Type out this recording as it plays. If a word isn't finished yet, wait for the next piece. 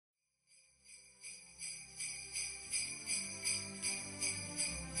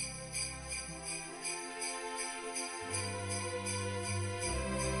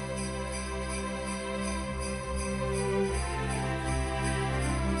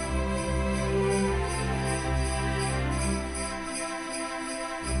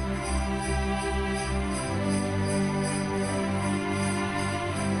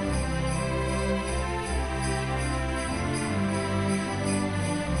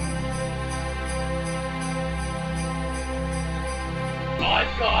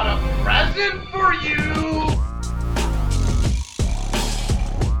I've got a present for you!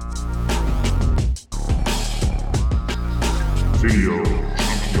 Video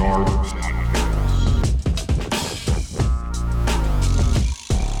Junkyard.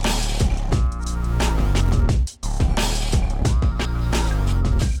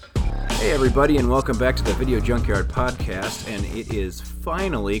 Hey everybody, and welcome back to the Video Junkyard podcast, and it is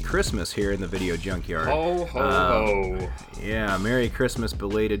finally Christmas here in the Video Junkyard. Ho, ho, ho. Yeah, Merry Christmas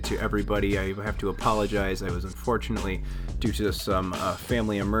belated to everybody. I have to apologize. I was unfortunately, due to some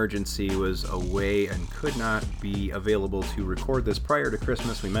family emergency, was away and could not be available to record this prior to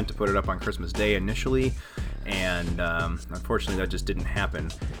Christmas. We meant to put it up on Christmas Day initially, and unfortunately that just didn't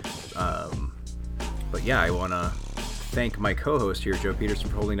happen. But yeah, I want to thank my co-host here, Joe Peterson,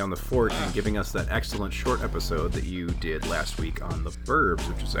 for holding down the fort and giving us that excellent short episode that you did last week on The Burbs,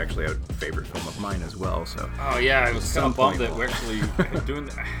 which is actually a favorite film of mine as well. So. Oh yeah, I was kind of bummed that we're actually doing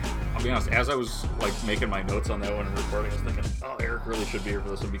that. I'll be honest, as I was like making my notes on that one and recording, I was thinking, oh, Eric really should be here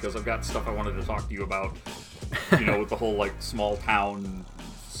for this one because I've got stuff I wanted to talk to you about, you know, with the whole like small town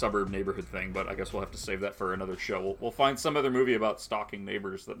suburb neighborhood thing, but I guess we'll have to save that for another show. We'll find some other movie about stalking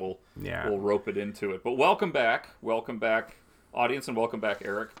neighbors that we'll rope it into it. But welcome back, audience, and welcome back,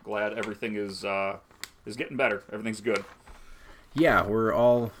 Eric. Glad everything is getting better. Everything's good. Yeah, we're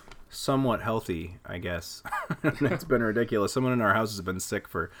all somewhat healthy, I guess. It's been ridiculous. Someone in our house has been sick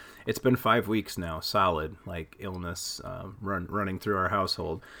it's been 5 weeks now, solid, like illness running through our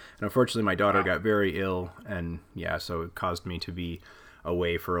household. And unfortunately, my daughter got very ill, and yeah, so it caused me to be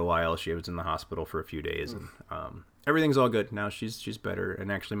away for a while. She was in the hospital for a few days, and everything's all good now. She's better,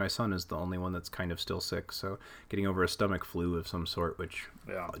 and actually my son is the only one that's kind of still sick, so getting over a stomach flu of some sort, which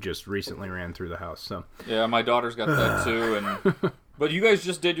just recently ran through the house. So yeah, my daughter's got that too. And but you guys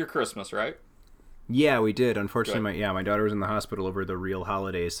just did your Christmas, right? Yeah, we did. Unfortunately, my daughter was in the hospital over the real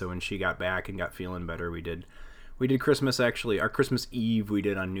holidays, so when she got back and got feeling better, we did Christmas. Actually, our Christmas Eve we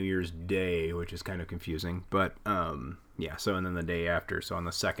did on New Year's Day, which is kind of confusing, but yeah, so and then the day after, so on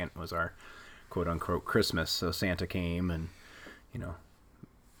the 2nd was our quote-unquote Christmas, so Santa came and, you know,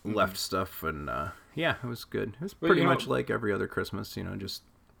 left stuff, and yeah, it was good. It was pretty much like every other Christmas, you know, just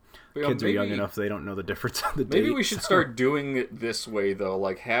kids are young enough they don't know the difference on the date. Maybe we should start doing it this way, though,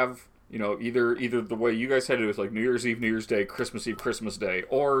 like have, you know, either the way you guys had it was like New Year's Eve, New Year's Day, Christmas Eve, Christmas Day,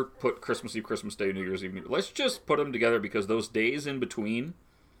 or put Christmas Eve, Christmas Day, New Year's Eve. Let's just put them together because those days in between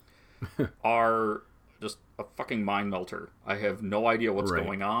are just a fucking mind melter. I have no idea what's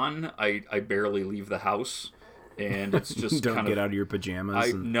going on. I barely leave the house, and it's just don't get out of your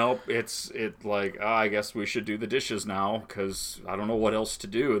pajamas. Nope. It's like I guess we should do the dishes now because I don't know what else to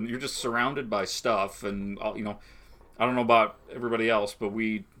do, and you're just surrounded by stuff, and you know, I don't know about everybody else, but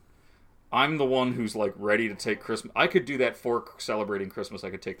I'm the one who's like ready to take Christmas. I could do that for celebrating Christmas. I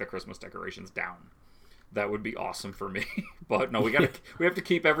could take the Christmas decorations down. That would be awesome for me. But no, we have to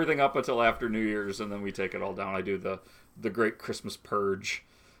keep everything up until after New Year's, and then we take it all down. I do the great Christmas purge.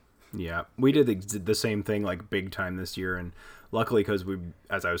 Yeah, we did the same thing like big time this year, and luckily because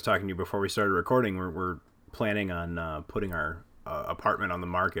as I was talking to you before we started recording, we're planning on putting our apartment on the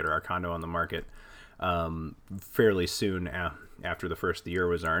market or our condo on the market fairly soon after the first of the year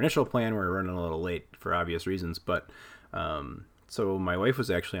was our initial plan. We're running a little late for obvious reasons, but so my wife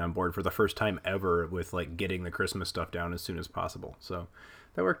was actually on board for the first time ever with like getting the Christmas stuff down as soon as possible. So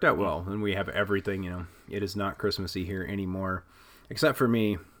that worked out well. And we have everything, you know, it is not Christmassy here anymore, except for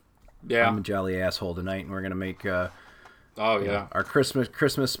me. Yeah. I'm a jolly asshole tonight, and we're going to make our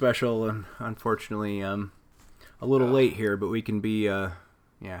Christmas special. And unfortunately, a little late here, but we can be, have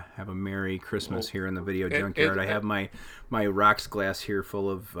a Merry Christmas here in the Video Junkyard. I have my rocks glass here full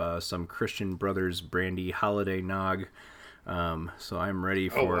of some Christian Brothers brandy holiday nog. So I'm ready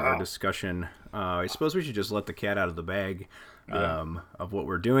for our discussion. I suppose we should just let the cat out of the bag of what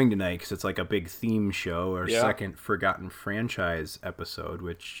we're doing tonight, because it's like a big theme show, our second Forgotten Franchise episode,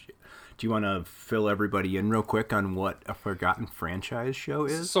 which... Do you want to fill everybody in real quick on what a Forgotten Franchise show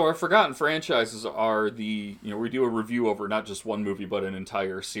is? So our Forgotten Franchises are we do a review over not just one movie, but an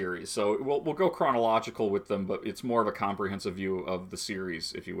entire series. So we'll go chronological with them, but it's more of a comprehensive view of the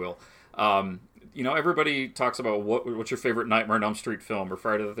series, if you will. You know, everybody talks about what's your favorite Nightmare on Elm Street film, or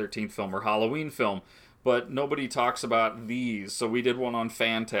Friday the 13th film, or Halloween film, but nobody talks about these. So we did one on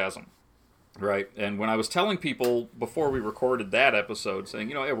Phantasm. Right, and when I was telling people before we recorded that episode, saying,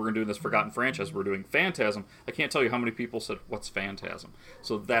 you know, hey, we're going to do this Forgotten Franchise, we're doing Phantasm, I can't tell you how many people said, what's Phantasm?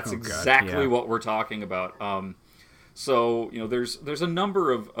 So that's exactly what we're talking about. So, you know, there's a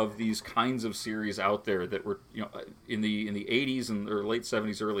number of these kinds of series out there that were, you know, in the 80s and or late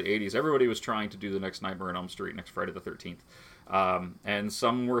 70s, early 80s, everybody was trying to do the next Nightmare on Elm Street, next Friday the 13th. And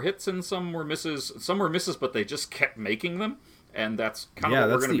some were hits and some were misses. Some were misses, but they just kept making them. And that's kind of what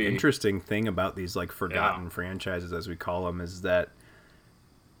we're going to be. That's the interesting thing about these like forgotten franchises, as we call them, is that,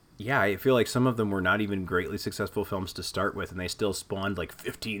 I feel like some of them were not even greatly successful films to start with, and they still spawned like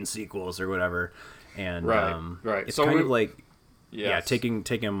 15 sequels or whatever. And right. It's so kind of like, yes. taking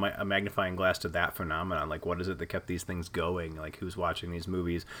a magnifying glass to that phenomenon. Like, what is it that kept these things going? Like, who's watching these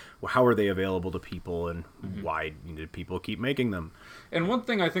movies? How are they available to people, and why did people keep making them? And one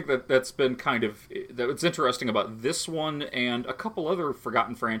thing I think that's been that's interesting about this one and a couple other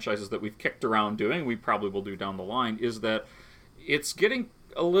forgotten franchises that we've kicked around doing, we probably will do down the line, is that it's getting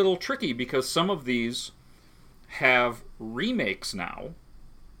a little tricky because some of these have remakes now.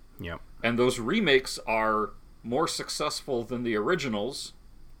 Yep. And those remakes are more successful than the originals,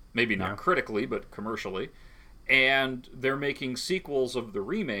 maybe not critically, but commercially. And they're making sequels of the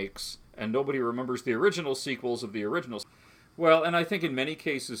remakes, and nobody remembers the original sequels of the originals. Well, and I think in many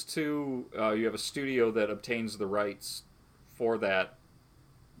cases, too, you have a studio that obtains the rights for that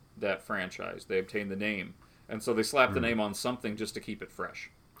franchise. They obtain the name. And so they slap the name on something just to keep it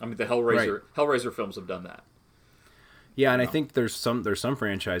fresh. I mean, the Hellraiser films have done that. Yeah, and I think there's some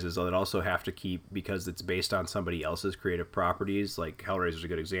franchises that also have to keep, because it's based on somebody else's creative properties. Like Hellraiser's a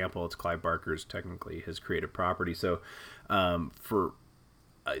good example. It's Clive Barker's, technically his creative property. So, I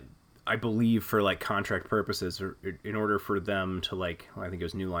believe for like contract purposes, or in order for them to like, I think it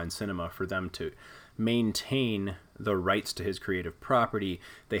was New Line Cinema, for them to maintain the rights to his creative property,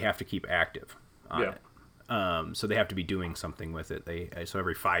 they have to keep active on it. So they have to be doing something with it. So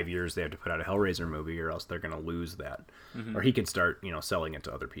every 5 years they have to put out a Hellraiser movie, or else they're going to lose that. Or he can start, selling it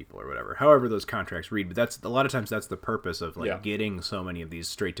to other people or whatever. However those contracts read. But that's a lot of times that's the purpose of getting so many of these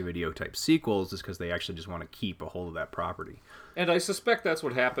straight to video type sequels, is because they actually just want to keep a hold of that property. And I suspect that's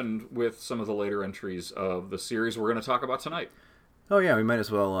what happened with some of the later entries of the series we're going to talk about tonight. Oh yeah, we might as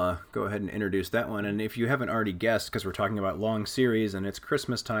well go ahead and introduce that one. And if you haven't already guessed, because we're talking about long series and it's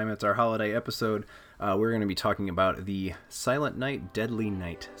Christmas time, it's our holiday episode, we're going to be talking about the Silent Night, Deadly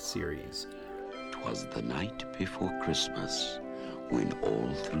Night series. 'Twas the night before Christmas, when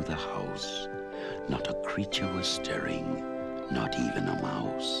all through the house not a creature was stirring, not even a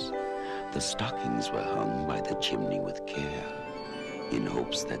mouse. The stockings were hung by the chimney with care, in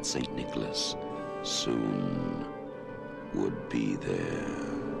hopes that St. Nicholas soon would be there.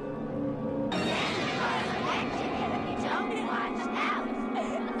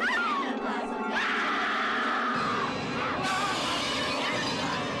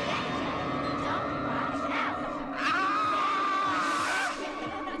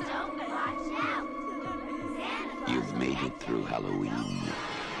 You've made it through Halloween.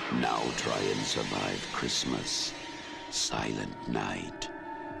 Now try and survive Christmas. Silent Night,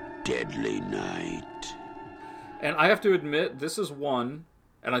 Deadly Night. And I have to admit, this is one,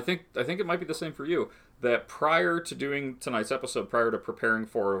 and I think it might be the same for you, that prior to doing tonight's episode, prior to preparing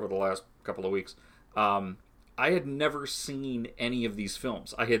for over the last couple of weeks, I had never seen any of these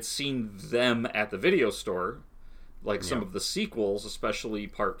films. I had seen them at the video store, like some of the sequels, especially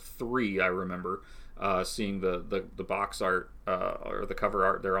Part 3, I remember seeing the box art, or the cover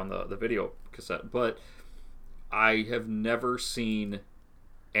art there on the video cassette. But I have never seen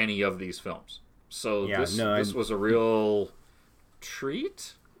any of these films. So this was a real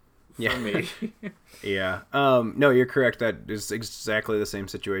treat for me. Yeah. No, you're correct. That is exactly the same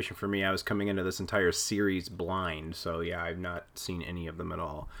situation for me. I was coming into this entire series blind, so yeah, I've not seen any of them at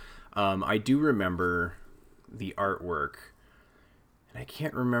all. I do remember the artwork, and I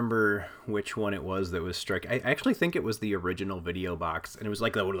can't remember which one it was that was striking. I actually think it was the original video box, and it was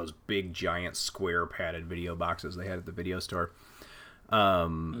like one of those big, giant, square padded video boxes they had at the video store.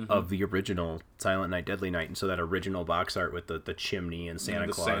 Of the original Silent Night, Deadly Night, and so that original box art with the chimney and Santa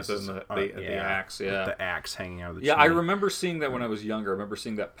Claus, and the axe, the axe hanging out of the chimney. Yeah, I remember seeing that when I was younger. I remember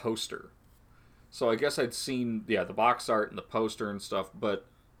seeing that poster. So I guess I'd seen the box art and the poster and stuff, but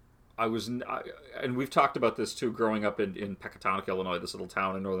and we've talked about this too, growing up in Pecatonic, Illinois, this little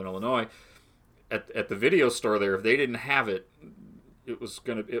town in northern Illinois. At the video store there, if they didn't have it, it was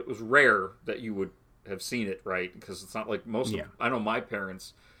rare that you would have seen it, right? Because it's not like I know my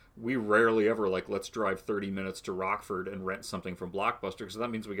parents, we rarely ever let's drive 30 minutes to Rockford and rent something from Blockbuster, because that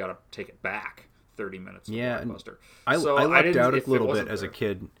means we got to take it back 30 minutes to Blockbuster. I lucked out a little bit as a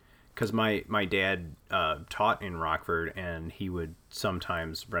kid, because my dad taught in Rockford, and he would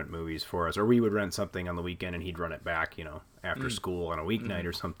sometimes rent movies for us, or we would rent something on the weekend and he'd run it back, after school on a weeknight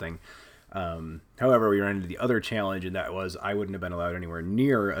or something. However, we ran into the other challenge, and that was I wouldn't have been allowed anywhere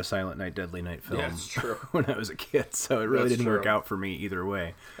near a Silent Night, Deadly Night film That's true. when I was a kid, so it really That's didn't true. work out for me either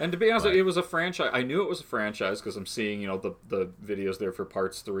way. And to be honest, it was a franchise. I knew it was a franchise because I'm seeing, the videos there for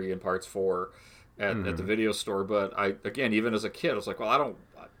parts 3 and parts 4 at the video store. But even as a kid, I was like, well,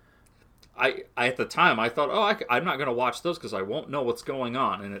 I at the time I thought, I'm not going to watch those because I won't know what's going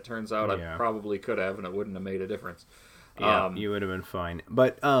on. And it turns out I probably could have, and it wouldn't have made a difference. Yeah, you would have been fine.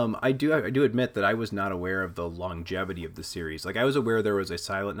 But I do admit that I was not aware of the longevity of the series. Like, I was aware there was a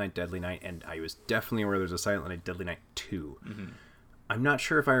Silent Night, Deadly Night, and I was definitely aware there was a Silent Night, Deadly Night 2. Mm-hmm. I'm not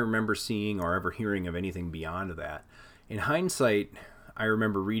sure if I remember seeing or ever hearing of anything beyond that. In hindsight, I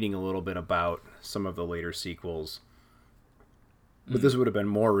remember reading a little bit about some of the later sequels. But this would have been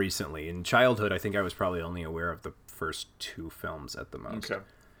more recently. In childhood, I think I was probably only aware of the first 2 films at the most. Okay.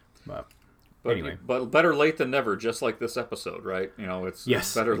 But anyway, but better late than never, just like this episode, right? It's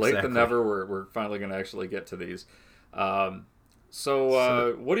better late than never. We're finally going to actually get to these. Why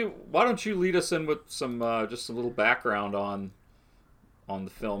don't you lead us in with some just a little background on the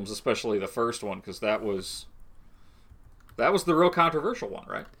films, especially the first one, because that was the real controversial one,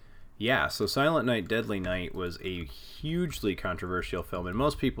 right? Yeah, so Silent Night, Deadly Night was a hugely controversial film, and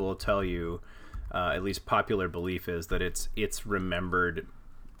most people will tell you, at least popular belief is that it's remembered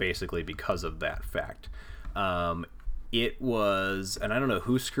basically because of that fact. It was, and I don't know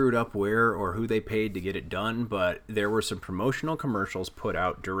who screwed up where or who they paid to get it done, but there were some promotional commercials put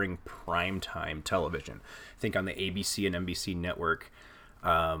out during primetime television, I think on the ABC and NBC network,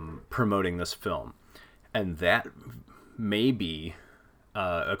 promoting this film. And that may be,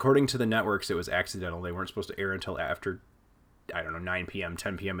 according to the networks, it was accidental. They weren't supposed to air until after, 9 p.m.,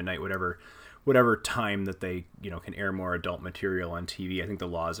 10 p.m. at night, whatever time that they can air more adult material on TV. I think the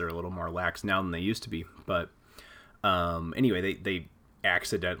laws are a little more lax now than they used to be. But anyway, they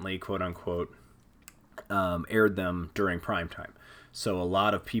accidentally, quote unquote, aired them during primetime. So a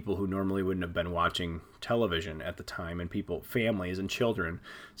lot of people who normally wouldn't have been watching television at the time, and families and children,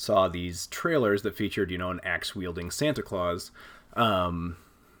 saw these trailers that featured an axe-wielding Santa Claus, or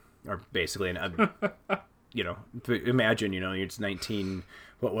basically imagine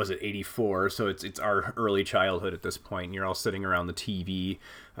it's 84, so it's our early childhood at this point, and you're all sitting around the TV.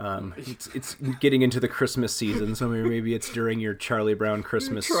 It's getting into the Christmas season, so maybe it's during your Charlie Brown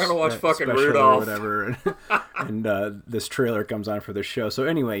Christmas trying to watch fucking special Rudolph or whatever, and this trailer comes on for the show. So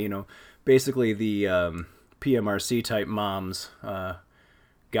anyway, basically the PMRC type moms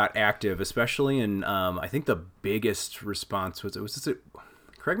got active, especially in I think the biggest response was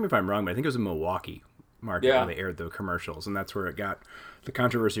correct me if I'm wrong, but I think it was in Milwaukee market where they aired the commercials, and that's where the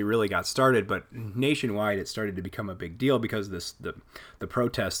controversy really got started. But nationwide, it started to become a big deal because the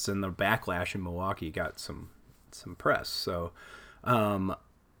protests and the backlash in Milwaukee got some press. So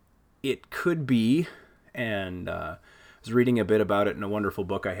it could be, and I was reading a bit about it in a wonderful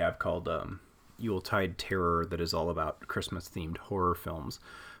book I have called Yuletide Terror, that is all about Christmas themed horror films.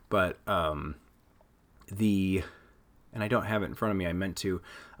 But and I don't have it in front of me. I meant to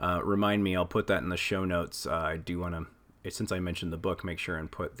remind me. I'll put that in the show notes. I do want to, since I mentioned the book, make sure and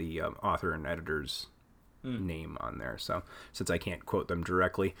put the author and editor's name on there. So since I can't quote them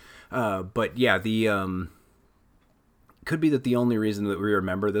directly, but yeah, the could be that the only reason that we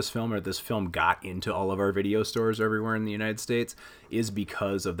remember this film, or this film got into all of our video stores everywhere in the United States, is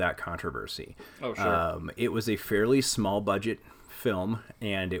because of that controversy. Oh, sure. It was a fairly small budget film,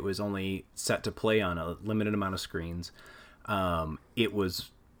 and it was only set to play on a limited amount of screens. It was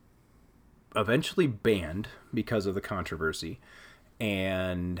eventually banned because of the controversy,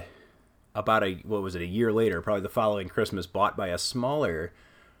 and about a year later, probably the following Christmas, bought by a smaller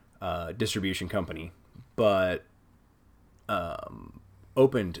distribution company, but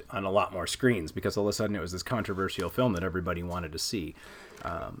opened on a lot more screens because all of a sudden it was this controversial film that everybody wanted to see.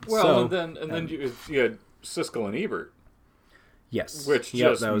 And then you had Siskel and Ebert. Yes, which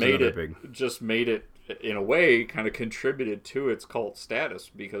just made it in a way kind of contributed to its cult status,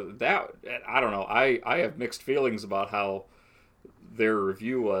 because that, I don't know, I have mixed feelings about how their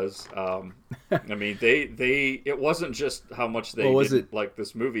review was. I mean, it wasn't just how much they didn't like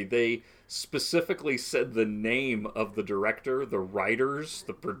this movie. They specifically said the name of the director, the writers,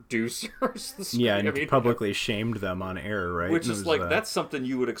 the producers. Publicly shamed them on air, right? Which is that's something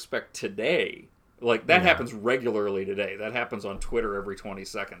you would expect today. Like, that happens regularly today. That happens on Twitter every 20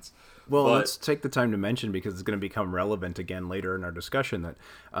 seconds. Well, let's take the time to mention, because it's going to become relevant again later in our discussion, that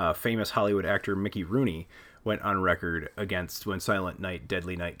famous Hollywood actor Mickey Rooney went on record against, when Silent Night,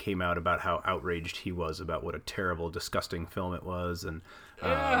 Deadly Night came out, about how outraged he was about what a terrible, disgusting film it was, and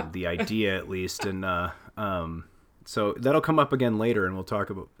the idea, at least. And So that'll come up again later, and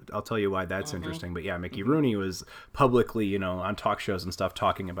I'll tell you why that's interesting. But yeah, Mickey Rooney was publicly, on talk shows and stuff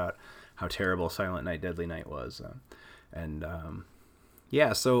talking about how terrible Silent Night, Deadly Night was.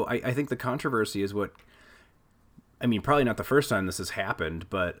 So I think the controversy is what, probably not the first time this has happened,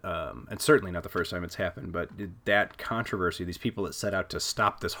 but, and certainly not the first time it's happened, but that controversy, these people that set out to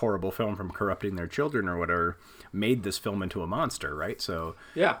stop this horrible film from corrupting their children or whatever, made this film into a monster, right? So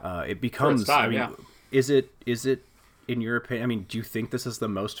yeah, it becomes, time, is it, in your opinion, do you think this is the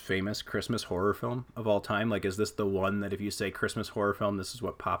most famous Christmas horror film of all time? Like, is this the one that if you say Christmas horror film, this is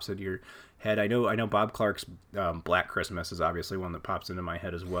what pops into your head? I know Bob Clark's Black Christmas is obviously one that pops into my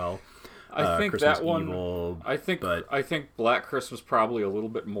head as well. I think Christmas that one. Evil, I think Black Christmas probably a little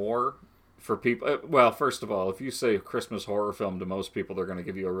bit more for people. Well, first of all, if you say Christmas horror film to most people, they're going to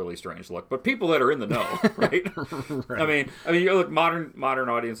give you a really strange look. But people that are in the know, right? Right. You look, modern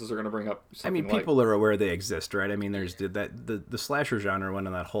audiences are going to bring up something people are aware they exist, right? There's the slasher genre went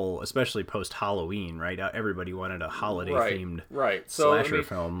on that whole, especially post Halloween, right? Everybody wanted a holiday themed slasher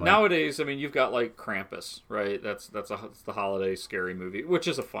film. Nowadays, you've got like Krampus, right? It's the holiday scary movie, which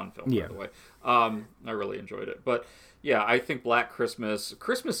is a fun film, by the way. I really enjoyed it, but. Yeah, I think Black Christmas,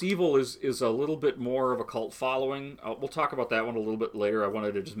 Christmas Evil is a little bit more of a cult following. We'll talk about that one a little bit later. I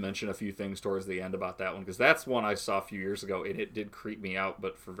wanted to just mention a few things towards the end about that one, because that's one I saw a few years ago, and it did creep me out,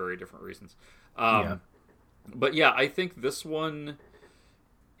 but for very different reasons. But yeah, I think this one,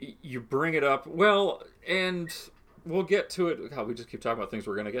 you bring it up, well, and we'll get to it. God, we just keep talking about things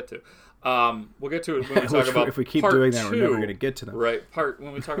we're going to get to. We'll get to it when we talk about if we keep part doing that, two, we're never going to get to them. Right,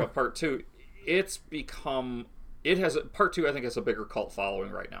 when we talk about part 2, part 2, I think, has a bigger cult following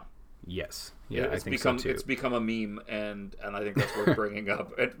right now. Yes. Yeah, I think so too. It's become a meme, and I think that's worth bringing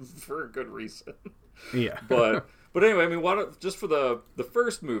up, and for a good reason. Yeah. But anyway, just for the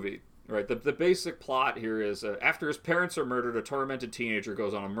first movie, right? The basic plot here is after his parents are murdered, a tormented teenager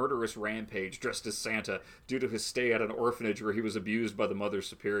goes on a murderous rampage dressed as Santa due to his stay at an orphanage where he was abused by the mother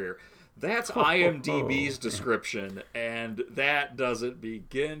superior. That's IMDb's description, and that doesn't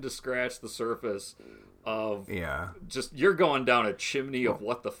begin to scratch the surface of just you're going down a chimney of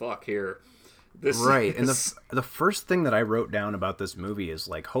what the fuck here. And the first thing that I wrote down about this movie is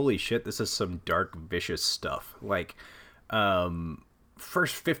like, holy shit, this is some dark, vicious stuff. Like,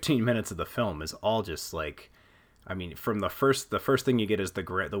 first 15 minutes of the film is all just like, from the first thing you get is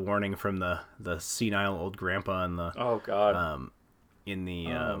the warning from the senile old grandpa in the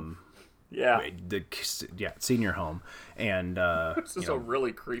senior home, and this is a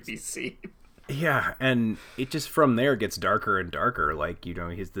really creepy scene. Yeah, and it just from there gets darker and darker. Like,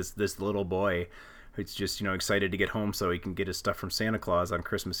 he's this little boy who's just, excited to get home so he can get his stuff from Santa Claus on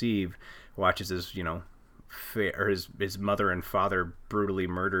Christmas Eve, watches his, his mother and father brutally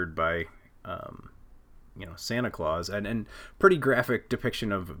murdered by, Santa Claus, and pretty graphic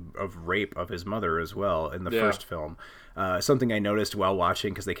depiction of rape of his mother as well in the first film. Something I noticed while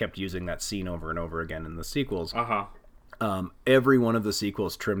watching, because they kept using that scene over and over again in the sequels. Every one of the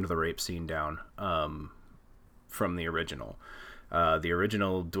sequels trimmed the rape scene down from the original. The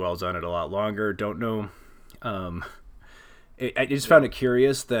original dwells on it a lot longer. Don't know. I just found it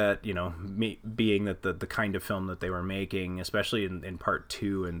curious that, being that the kind of film that they were making, especially in part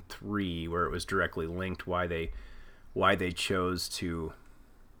 2 and 3, where it was directly linked, why they chose to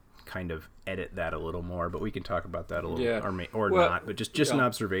kind of edit that a little more, but we can talk about that a little not, but just an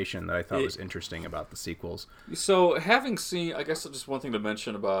observation that I thought was interesting about the sequels. So having seen, I guess just one thing to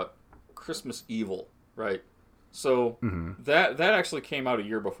mention about Christmas Evil, right? So that actually came out a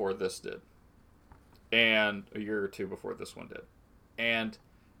year before this did, and a year or two before this one did. And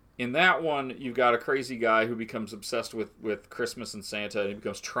in that one, you've got a crazy guy who becomes obsessed with Christmas and Santa, and he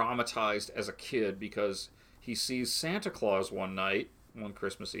becomes traumatized as a kid because he sees Santa Claus one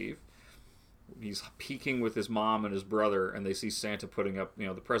Christmas Eve. He's peeking with his mom and his brother, and they see Santa putting up,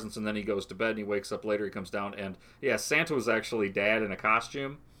 the presents, and then he goes to bed, and he wakes up later, he comes down, and Santa was actually dad in a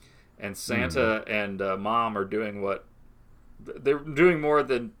costume, and Santa and mom are doing what they're doing more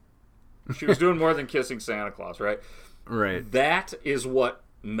than she was doing more than kissing Santa Claus, right? Right. That is what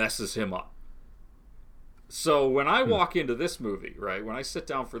messes him up. So when I walk into this movie, right, when I sit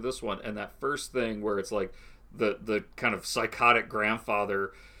down for this one, and that first thing where it's like the kind of psychotic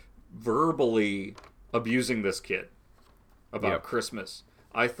grandfather verbally abusing this kid about Christmas,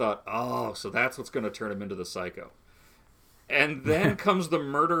 I thought, oh, so that's what's going to turn him into the psycho. And then comes the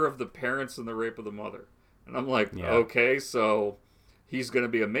murder of the parents and the rape of the mother. And I'm like, okay, so he's going to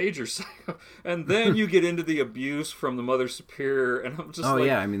be a major psycho. And then you get into the abuse from the Mother Superior, and I'm just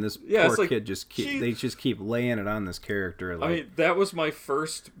yeah, I mean, this poor kid they just keep laying it on this character. Like, I mean, that was my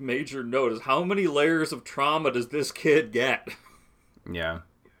first major note, is how many layers of trauma does this kid get? Yeah.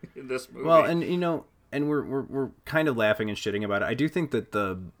 In this movie. Well, and and we're kind of laughing and shitting about it. I do think that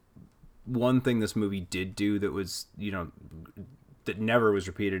the one thing this movie did do that was, that never was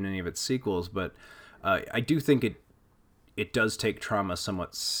repeated in any of its sequels, but I do think it does take trauma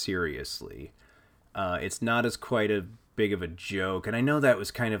somewhat seriously. It's not as quite a big of a joke, and I know that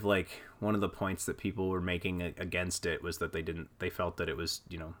was kind of like one of the points that people were making against it, was that they felt that it was,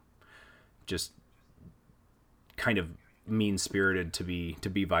 just kind of mean-spirited to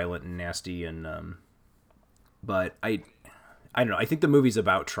be violent and nasty, and but I don't know. I think the movie's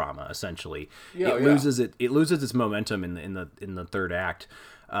about trauma essentially. It loses its momentum in the third act.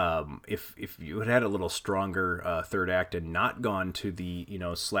 If you had a little stronger third act and not gone to the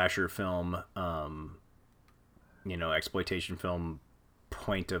slasher film, exploitation film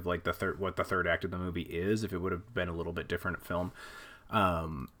point of like what the third act of the movie is, if it would have been a little bit different film,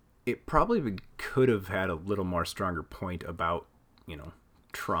 it probably could have had a little more stronger point about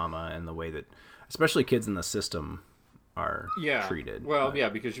trauma and the way that especially kids in the system are treated. Well,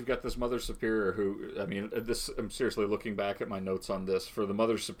 because you've got this Mother Superior who, I mean, I'm seriously looking back at my notes on this. For the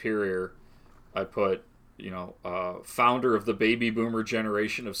Mother Superior, I put, founder of the baby boomer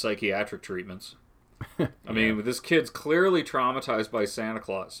generation of psychiatric treatments. I mean, this kid's clearly traumatized by Santa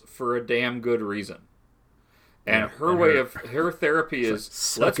Claus for a damn good reason. And her therapy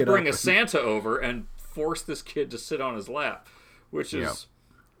is, let's bring a Santa over and force this kid to sit on his lap, which is...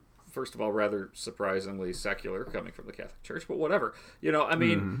 First of all, rather surprisingly secular coming from the Catholic Church, but whatever. I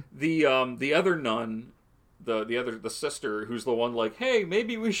mean, the other nun, the sister, who's the one like, hey,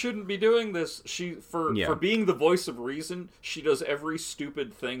 maybe we shouldn't be doing this. For being the voice of reason, she does every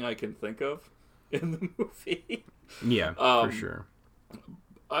stupid thing I can think of in the movie. Yeah, for sure.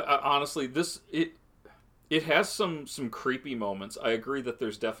 I honestly, it has some creepy moments. I agree that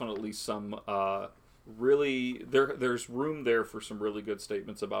there's definitely some. Really there's room there for some really good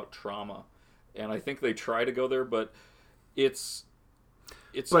statements about trauma, and I think they try to go there, but it's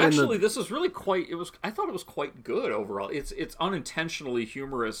actually this is really I thought it was quite good overall. It's unintentionally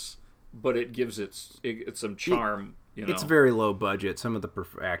humorous, but it gives it some charm. It's very low budget. Some of the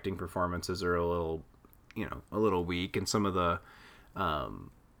acting performances are a little weak, and some of the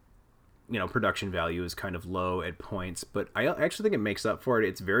production value is kind of low at points, but I actually think it makes up for it.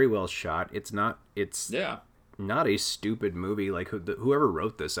 It's very well shot. It's not a stupid movie. Like whoever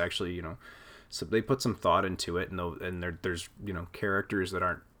wrote this actually, so they put some thought into it, and there's characters that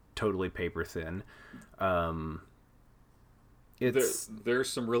aren't totally paper thin. There's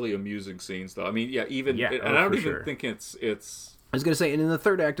some really amusing scenes though. I mean, and I don't even think it's. I was gonna say, and in the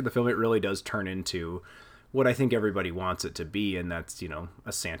third act of the film, it really does turn into what I think everybody wants it to be, and that's,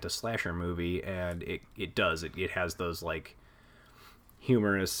 a Santa slasher movie, and it does. It has those, like,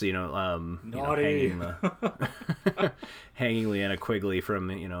 humorous, naughty. Hanging Leanna Quigley from,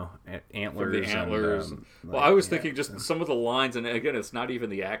 Antlers. From the Antlers. And, I was thinking just some of the lines, and again, it's not even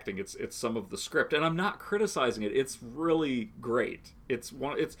the acting, it's some of the script, and I'm not criticizing it. It's really great.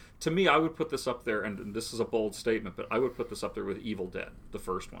 To me, I would put this up there, and this is a bold statement, but I would put this up there with Evil Dead, the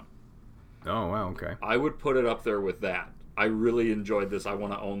first one. Oh, wow, okay. I would put it up there with that. I really enjoyed this. I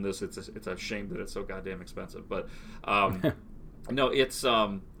want to own this. It's a shame that it's so goddamn expensive. But, no, it's...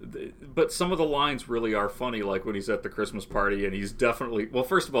 but some of the lines really are funny, like when he's at the Christmas party, and he's definitely... Well,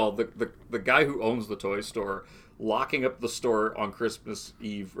 first of all, the guy who owns the toy store locking up the store on Christmas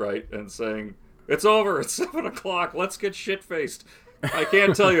Eve, right, and saying, it's over, it's 7 o'clock, let's get shit-faced. I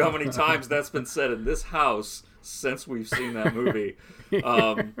can't tell you how many times that's been said in this house since we've seen that movie.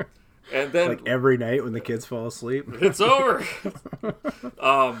 And then, like every night when the kids fall asleep, it's over.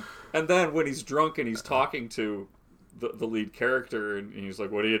 And then when he's drunk and he's talking to the lead character, and he's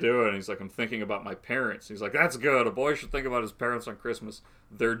like, "What are you doing?" And he's like, "I'm thinking about my parents." He's like, "That's good. A boy should think about his parents on Christmas.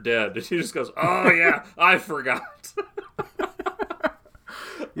 They're dead." And he just goes, "Oh yeah, I forgot."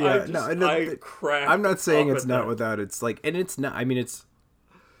 Yeah, I cracked. I'm not saying up it's at not that. without. It's like, and it's not. I mean,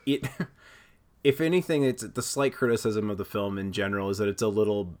 it. If anything, it's the slight criticism of the film in general is that it's a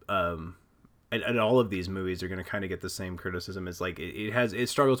little, and all of these movies are going to kind of get the same criticism. Is like it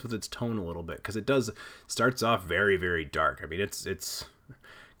struggles with its tone a little bit, because it starts off very, very dark. I mean, it's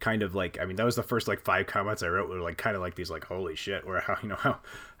kind of like, I mean, that was the first like 5 comments I wrote were like kind of like these like, holy shit, or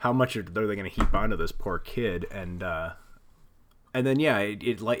how much are they going to heap onto this poor kid, and then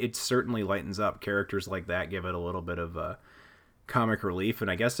it certainly lightens up. Characters like that give it a little bit of comic relief,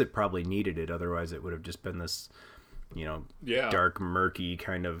 and I guess it probably needed it. Otherwise, it would have just been this dark, murky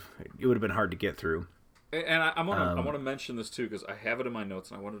kind of. It would have been hard to get through. And I want to mention this too, because I have it in my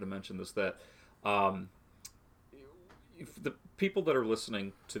notes, and I wanted to mention this, that if the people that are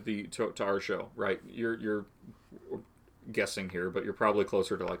listening to our show, right? You're guessing here, but you're probably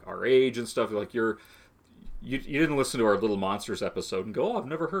closer to like our age and stuff. Like you didn't listen to our Little Monsters episode and go, "Oh, I've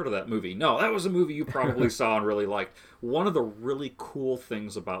never heard of that movie." No, that was a movie you probably saw and really liked. One of the really cool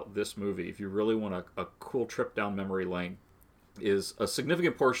things about this movie, if you really want a cool trip down memory lane, is a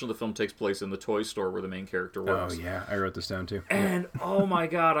significant portion of the film takes place in the toy store where the main character works. Oh yeah, I wrote this down too. And oh my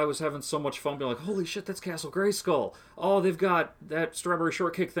god, I was having so much fun being like, holy shit, that's Castle Grayskull. Oh, they've got that strawberry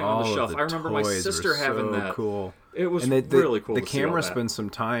shortcake thing on the shelf. I remember my sister having that. Cool. It was really cool. The camera spends some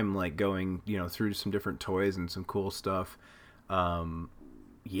time like going, through some different toys and some cool stuff.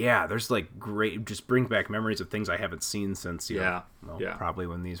 Yeah, there's like great, just brings back memories of things I haven't seen since probably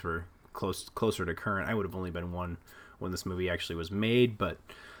when these were closer to current. I would have only been one when this movie actually was made, but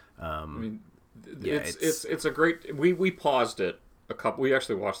it's a great. We paused it we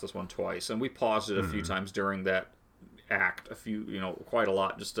actually watched this one twice, and we paused it a few times during that act, quite a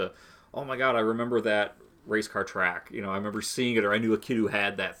lot, just to, oh my god, I remember that race car track. I remember seeing it, or I knew a kid who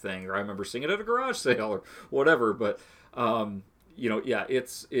had that thing, or I remember seeing it at a garage sale or whatever. But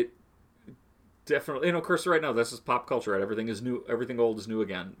it definitely, of course, right now this is pop culture, right? Everything is new, everything old is new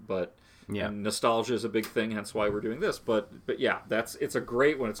again, but. Yeah, and nostalgia is a big thing, hence why we're doing this. But yeah, it's a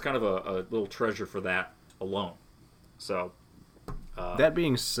great one. It's kind of a little treasure for that alone. So that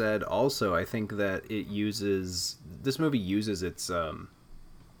being said, also I think that this movie uses its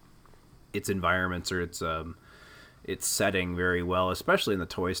environments or its setting very well, especially in the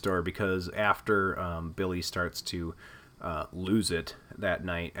toy store, because after Billy starts to lose it that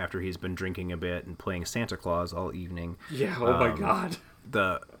night, after he's been drinking a bit and playing Santa Claus all evening. Yeah. Oh my god.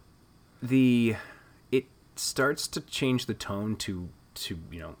 It starts to change the tone to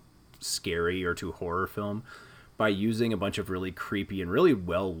scary or to horror film by using a bunch of really creepy and really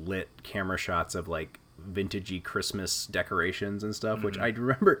well lit camera shots of like vintagey Christmas decorations and stuff, which I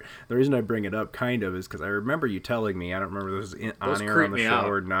remember. The reason I bring it up kind of is because I remember you telling me, I don't remember if this was on air on the show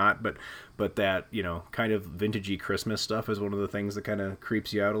or not, but that kind of vintagey Christmas stuff is one of the things that kind of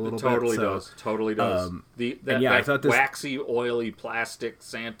creeps you out a little bit. Totally does. I thought this waxy, oily, plastic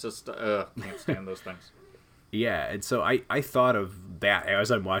Santa stuff. Can't stand those things. Yeah, and so I thought of that as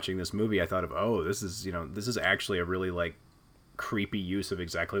I'm watching this movie. I thought of, this is actually a really like creepy use of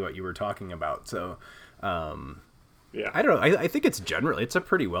exactly what you were talking about. So yeah, I don't know. I think it's a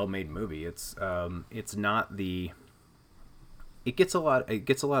pretty well made movie. It's not the. It gets a lot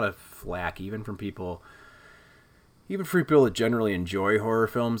of flack even from people that generally enjoy horror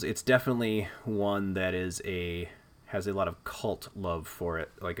films. It's definitely one that has a lot of cult love for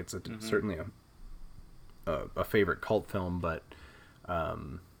it. Like it's certainly a favorite cult film, but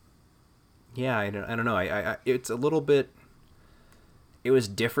yeah, I don't know. It's a little bit. It was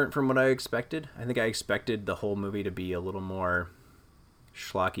different from what I expected. I think I expected the whole movie to be a little more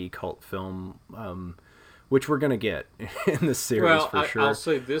schlocky cult film, which we're going to get in this series for sure. I'll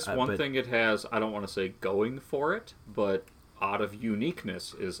say this one thing it has, I don't want to say going for it, but out of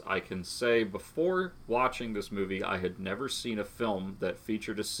uniqueness is I can say before watching this movie, I had never seen a film that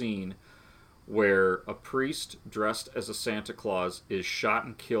featured a scene where a priest dressed as a Santa Claus is shot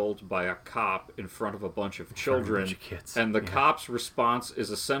and killed by a cop in front of a bunch of children, and the cop's response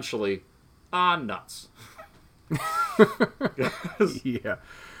is essentially, nuts. Yeah.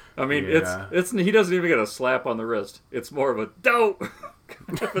 I mean, it's he doesn't even get a slap on the wrist. It's more of a dope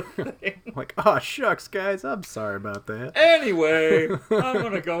kind of a thing. Like, oh, shucks, guys, I'm sorry about that. Anyway, I'm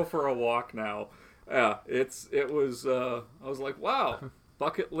going to go for a walk now. Yeah, I was like, wow.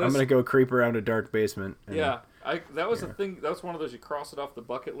 Bucket list. I'm gonna go creep around a dark basement. That was a thing. That was one of those you cross it off the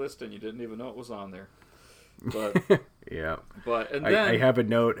bucket list and you didn't even know it was on there. But yeah. Then I have a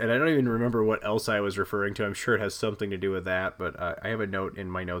note, and I don't even remember what else I was referring to. I'm sure it has something to do with that, but I have a note in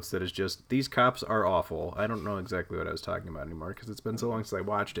my notes that is just, these cops are awful. I don't know exactly what I was talking about anymore because it's been so long since I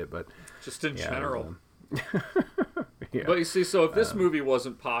watched it, but just in general. Yeah. But you see, so if this movie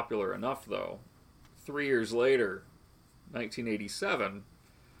wasn't popular enough, though, 3 years later, 1987,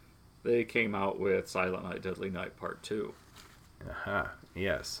 they came out with Silent Night, Deadly Night Part 2.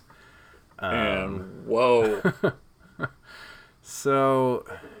 Yes. And whoa. So,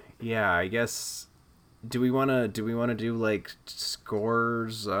 yeah, I guess do we want to do like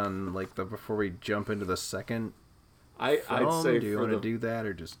scores on like before we jump into the second I'd say do you want to do that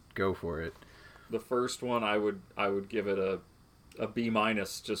or just go for it? The first one I would give it a B-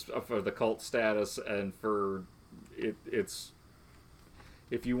 just for the cult status and for it's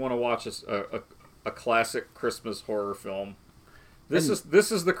if you want to watch a classic Christmas horror film. This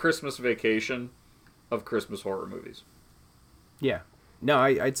is the Christmas Vacation of Christmas horror movies. Yeah. No,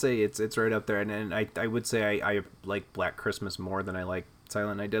 I'd say it's right up there, and I would say I like Black Christmas more than I like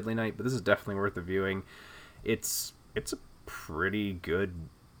Silent Night, Deadly Night, but this is definitely worth the viewing. It's a pretty good,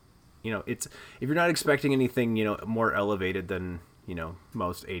 it's, if you're not expecting anything, more elevated than,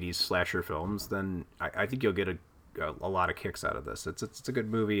 most 80s slasher films, then I think you'll get a lot of kicks out of this. It's a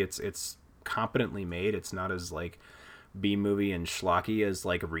good movie. It's competently made. It's not as like B-movie and schlocky as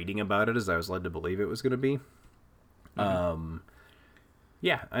like reading about it as I was led to believe it was going to be. Mm-hmm.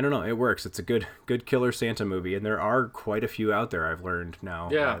 Yeah, I don't know. It works. It's a good killer Santa movie, and there are quite a few out there. I've learned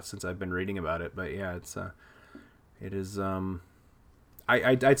now since I've been reading about it. But yeah, it is.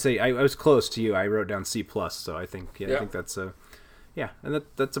 I'd say I was close to you. I wrote down C+, so I think I think that's and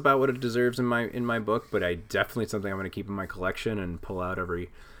that's about what it deserves in my book. But definitely something I'm going to keep in my collection and pull out every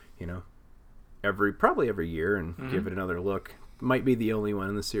year and give it another look. Might be the only one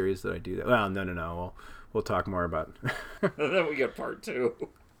in the series that I do that. Well, no. We'll talk more about. Then we get part 2.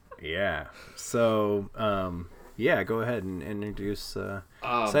 Yeah. So, go ahead and introduce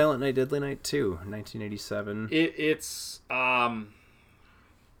Silent Night, Deadly Night 2, 1987. It's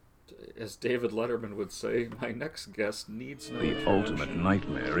as David Letterman would say, my next guest needs no The ultimate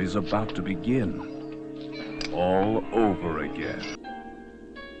nightmare is about to begin. All over again.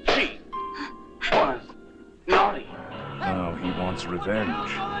 She was naughty. Now he wants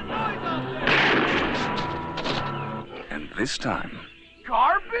revenge. And this time,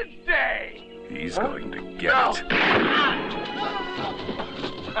 Garbage day. he's going to get it.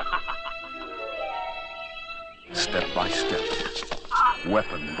 Step by step,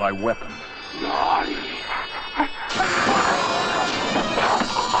 weapon by weapon. Naughty.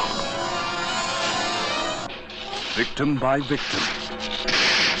 Victim by victim.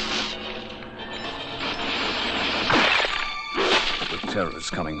 The terror's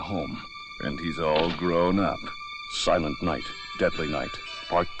coming home, and he's all grown up. Silent Night, Deadly Night,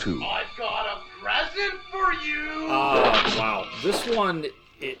 Part 2. I've got a present for you. Wow. This one,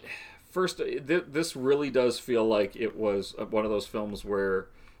 this really does feel like it was one of those films where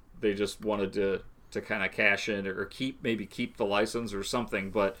they just wanted to kind of cash in or keep the license or something.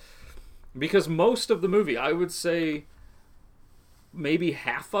 But because most of the movie, I would say maybe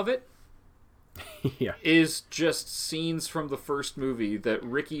half of it is just scenes from the first movie that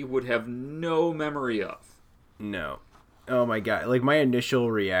Ricky would have no memory of. No. Oh my god. Like, my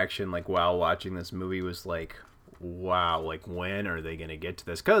initial reaction, like, while watching this movie was like, wow, like, when are they going to get to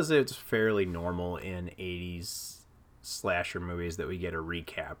this? Because it's fairly normal in 80s slasher movies that we get a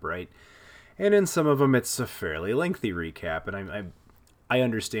recap, right? And in some of them, it's a fairly lengthy recap. And I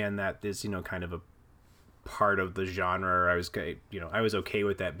understand that is, kind of a part of the genre. I was okay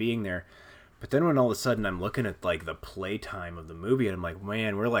with that being there. But then when all of a sudden I'm looking at like the playtime of the movie and I'm like,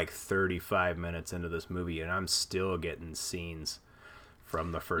 man, we're like 35 minutes into this movie and I'm still getting scenes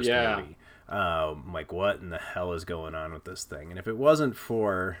from the first movie. I'm like, what in the hell is going on with this thing? And if it wasn't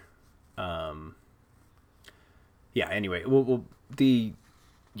for, anyway,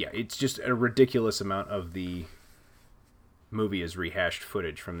 it's just a ridiculous amount of the movie is rehashed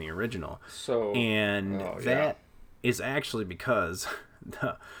footage from the original. So, that is actually because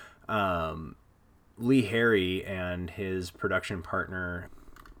Lee Harry and his production partner,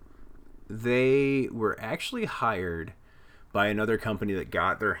 they were actually hired by another company that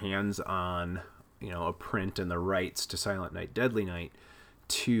got their hands on, a print and the rights to Silent Night, Deadly Night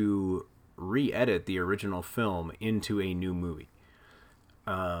to re-edit the original film into a new movie.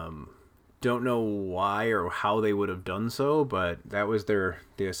 Don't know why or how they would have done so, but that was the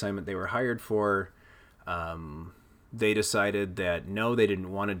assignment they were hired for. They decided that no, they didn't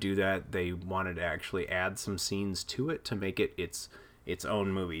want to do that. They wanted to actually add some scenes to it to make it its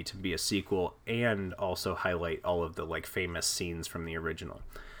own movie, to be a sequel, and also highlight all of the like famous scenes from the original,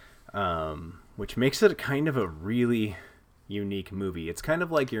 which makes it kind of a really unique movie. It's kind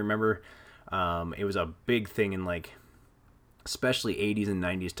of like, you remember, it was a big thing in like especially 80s and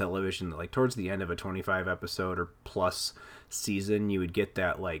 90s television, like towards the end of a 25 episode or plus season, you would get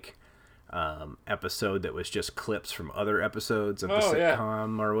that like episode that was just clips from other episodes of the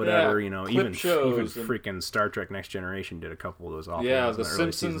sitcom or whatever, even freaking Star Trek Next Generation did a couple of those off. The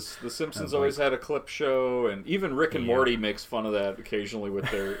Simpsons always had a clip show, and even Rick and Morty makes fun of that occasionally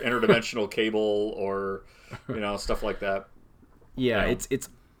with their interdimensional cable or stuff like that.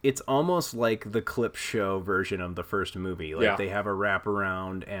 It's almost like the clip show version of the first movie. Like they have a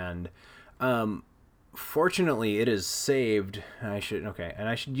wraparound, and fortunately it is saved. And I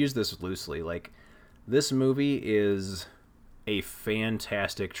should use this loosely. Like, this movie is a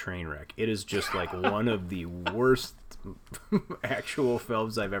fantastic train wreck. It is just like one of the worst actual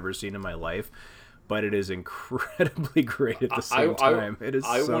films I've ever seen in my life, but it is incredibly great at the same time. It is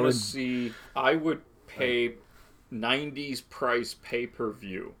I want to see. I would pay 90s price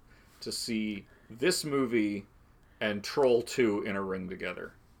pay-per-view to see this movie and Troll 2 in a ring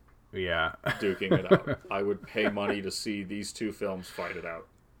together. Yeah. Duking it out. I would pay money to see these two films fight it out.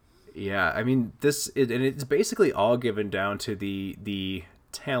 Yeah, I mean, and it's basically all given down to the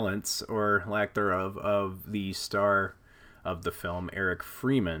talents, or lack thereof, of the star of the film, Eric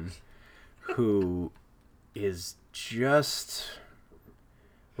Freeman, who is just...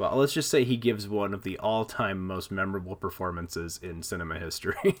 Well, let's just say he gives one of the all-time most memorable performances in cinema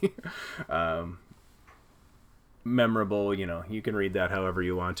history. Memorable, you can read that however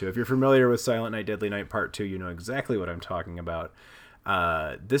you want to. If you're familiar with Silent Night, Deadly Night Part 2, you know exactly what I'm talking about.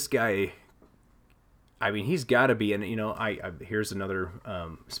 This guy, I mean, he's got to be, and here's another,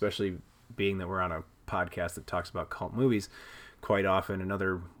 especially being that we're on a podcast that talks about cult movies quite often,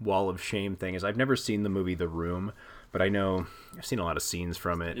 another wall of shame thing is I've never seen the movie The Room, but I know I've seen a lot of scenes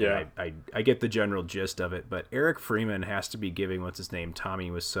from it. Yeah. And I get the general gist of it, but Eric Freeman has to be giving, what's his name, Tommy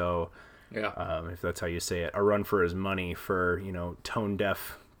Wiseau, if that's how you say it, a run for his money for, tone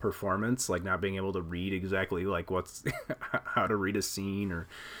deaf performance, like not being able to read exactly like what's how to read a scene or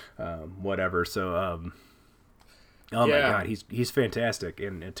whatever. So my God, he's fantastic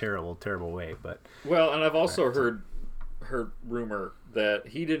in a terrible way. But and I've also heard rumor that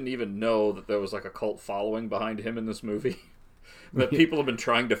he didn't even know that there was like a cult following behind him in this movie. That people have been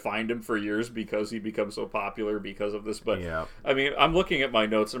trying to find him for years because he becomes so popular because of this. But I mean, I'm looking at my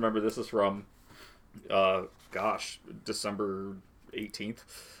notes. Remember, this is from December 18th.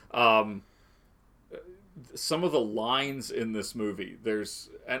 Some of the lines in this movie,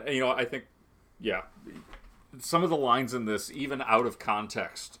 I think some of the lines in this, even out of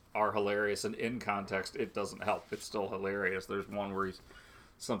context, are hilarious, and in context it doesn't help. It's still hilarious. There's one where he's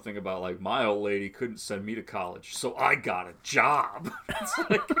something about like, my old lady couldn't send me to college, so I got a job. It's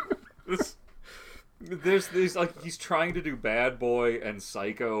like there's like, he's trying to do Bad Boy and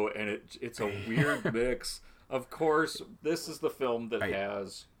Psycho, and it's a weird mix. Of course, this is the film that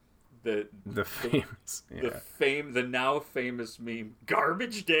has the now famous meme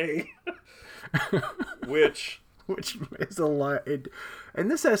Garbage Day, which is a lot. And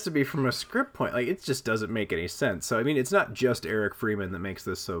this has to be from a script point. Like, it just doesn't make any sense. So I mean, it's not just Eric Freeman that makes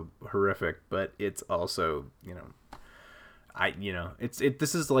this so horrific, but it's also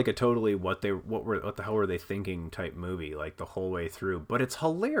this is like a totally what the hell were they thinking type movie, like the whole way through. But it's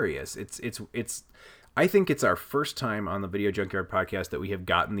hilarious. It's I think it's our first time on the Video Junkyard podcast that we have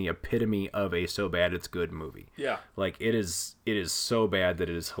gotten the epitome of a so bad it's good movie. Yeah. Like, it is so bad that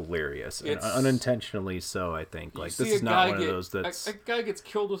it is hilarious. And unintentionally so, I think. Like, this is not one of those that's... A guy gets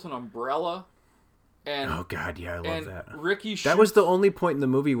killed with an umbrella, and... Oh, God, yeah, I love that. Ricky shoots... That was the only point in the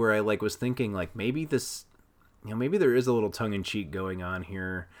movie where I, was thinking, maybe this... maybe there is a little tongue-in-cheek going on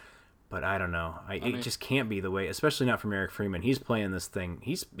here. But I don't know. It just can't be the way, especially not from Eric Freeman. He's playing this thing.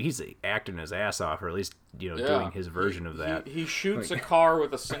 He's acting his ass off, or at least doing his version of that. He shoots a car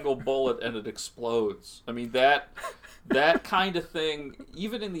with a single bullet and it explodes. I mean, that kind of thing.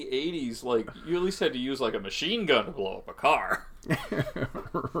 Even in the 80s, like, you at least had to use like a machine gun to blow up a car.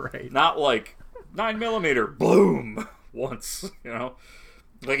 Right. Not like 9mm boom once.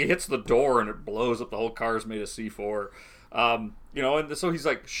 Like, it hits the door and it blows up. The whole car's made of C4. And so he's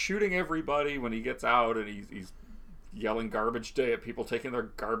like shooting everybody when he gets out, and he's yelling Garbage Day at people taking their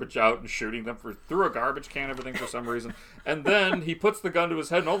garbage out and shooting them through a garbage can, everything for some reason. And then he puts the gun to his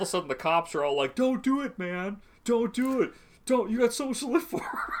head, and all of a sudden the cops are all like, "Don't do it, man! Don't do it! You got so much to live for."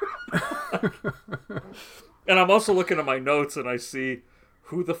 And I'm also looking at my notes, and I see,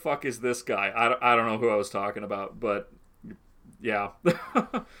 who the fuck is this guy? I don't know who I was talking about, but yeah.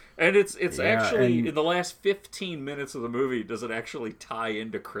 And it's actually, in the last 15 minutes of the movie, does it actually tie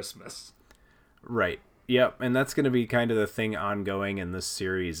into Christmas? Right. Yep. And that's going to be kind of the thing ongoing in this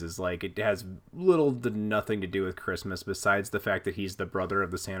series, is like, it has little to nothing to do with Christmas, besides the fact that he's the brother of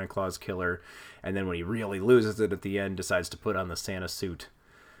the Santa Claus killer. And then when he really loses it at the end, decides to put on the Santa suit.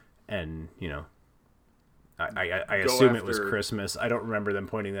 And, I assume it was Christmas. I don't remember them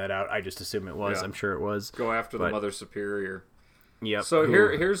pointing that out. I just assume it was. Yeah. I'm sure it was. Go after the Mother Superior. Yep. So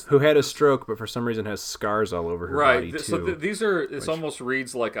here's who had a stroke, but for some reason has scars all over her body too. So these are, it almost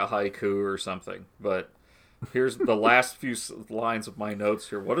reads like a haiku or something. But here's the last few lines of my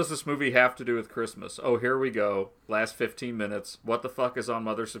notes here. What does this movie have to do with Christmas? Oh, here we go. Last 15 minutes. What the fuck is on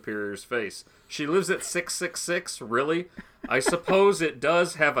Mother Superior's face? She lives at 666. Really? I suppose it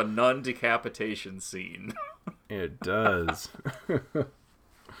does have a nun decapitation scene. It does.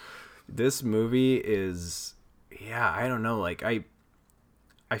 This movie is, yeah, I don't know. Like, I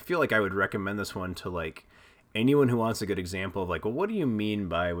feel like I would recommend this one to, like, anyone who wants a good example of, like, well, what do you mean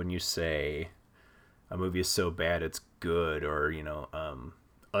by when you say a movie is so bad it's good, or, you know,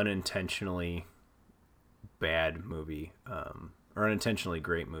 unintentionally bad movie, or unintentionally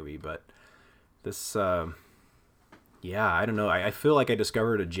great movie. But this, yeah, I don't know. I feel like I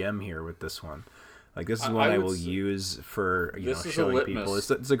discovered a gem here with this one. Like, this is one I will use for, you know, showing people. It's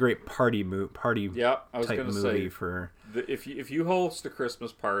a great party Yeah, I was type gonna movie say, for. If you host a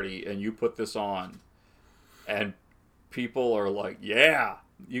Christmas party and you put this on, and people are like, "Yeah,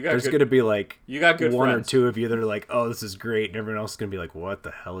 you got," there's gonna be like you got good one friends. or two of you that are like, "Oh, this is great," and everyone else is gonna be like, "What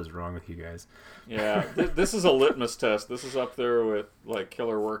the hell is wrong with you guys?" Yeah, this is a litmus test. This is up there with like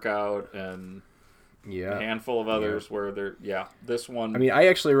Killer Workout and Yeah, a handful of others where they're this one. I mean, I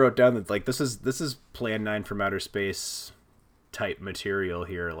actually wrote down that, like, this is Plan 9 from Outer Space type material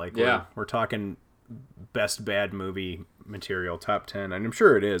here. Like, we're talking best bad movie material, top 10, and I'm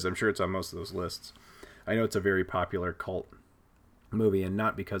sure it is. I'm sure it's on most of those lists. I know it's a very popular cult movie, and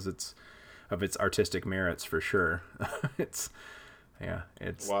not because it's of its artistic merits, for sure. It's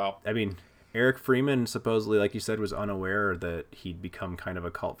wow. I mean, Eric Freeman supposedly, like you said, was unaware that he'd become kind of a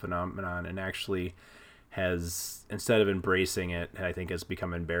cult phenomenon, and actually has, instead of embracing it, I think has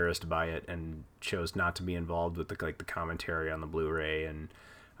become embarrassed by it and chose not to be involved with the commentary on the Blu-ray, and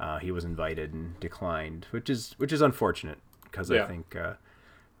he was invited and declined, which is unfortunate, because I think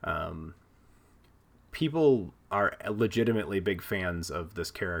people are legitimately big fans of this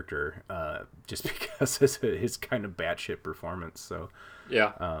character, just because of his kind of batshit performance. So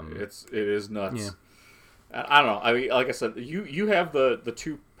it is nuts. Yeah. I don't know. I mean, like I said, you have the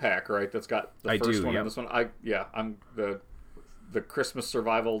 2-pack, right? That's got the first one and this one. I'm the Christmas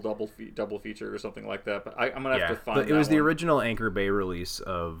Survival double feature or something like that. But I'm gonna have to find. It was the original Anchor Bay release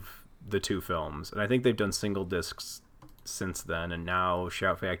of the 2 films, and I think they've done single discs since then, and now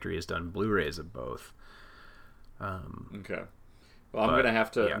Shout Factory has done Blu-rays of both. Okay. Well, I'm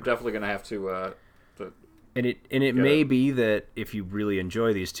definitely gonna have to. And it may be that if you really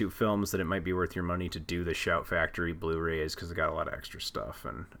enjoy these 2 films, that it might be worth your money to do the Shout Factory Blu-rays, because it got a lot of extra stuff.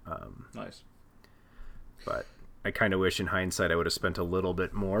 And nice. But I kind of wish, in hindsight, I would have spent a little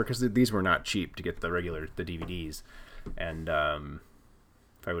bit more, because these were not cheap to get the DVDs. And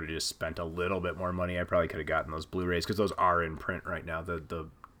if I would have just spent a little bit more money, I probably could have gotten those Blu-rays, because those are in print right now. The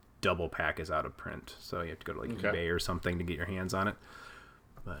double pack is out of print, so you have to go to eBay or something to get your hands on it.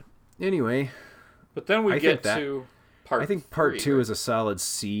 But anyway. But then we get to part. I think part 2 right? is a solid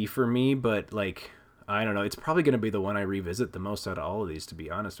C for me, but, like, I don't know. It's probably going to be the one I revisit the most out of all of these, to be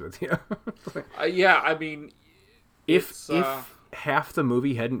honest with you. I mean, if half the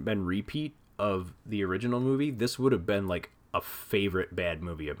movie hadn't been repeat of the original movie, this would have been like a favorite bad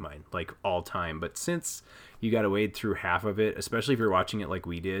movie of mine, like all time. But since you got to wade through half of it, especially if you're watching it like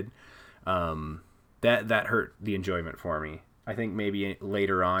we did, that hurt the enjoyment for me. I think maybe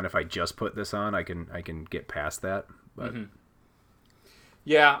later on, if I just put this on, I can get past that. But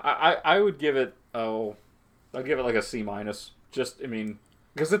yeah, I would give it I'd give it like a C-. Just, I mean,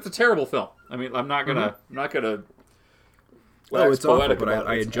 because it's a terrible film. I mean, I'm not gonna it's awful, but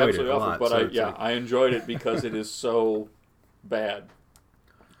I enjoyed it a lot. But I enjoyed it because it is so bad.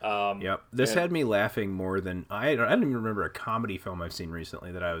 This had me laughing more than I didn't even remember a comedy film I've seen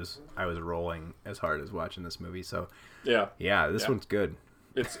recently that I was rolling as hard as watching this movie. So this one's good.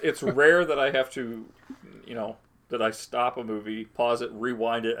 It's rare that I have to, that I stop a movie, pause it,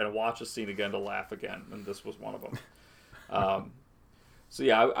 rewind it, and watch a scene again to laugh again, and this was one of them. I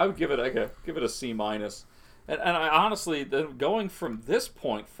would give it a C-. And I honestly, then going from this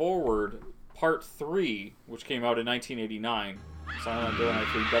point forward, part 3, which came out in 1989, Silent Hill,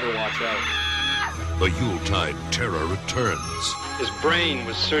 actually better watch out. The Yuletide terror returns. His brain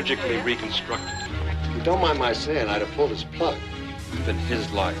was surgically reconstructed. If you don't mind my saying, I'd have pulled his plug. Then his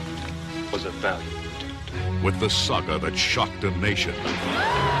life was of value. With the saga that shocked a nation.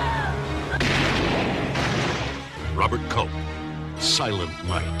 Robert Culp, Silent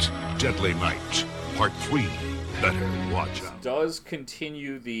Night, Deadly Night, Part 3. Better watch out. Does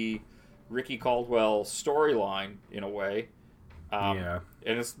continue the Ricky Caldwell storyline in a way. And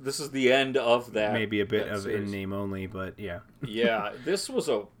this is the end of that. Maybe a bit of series. in name only, but yeah. This was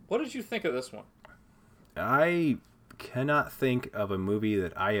what did you think of this one? I cannot think of a movie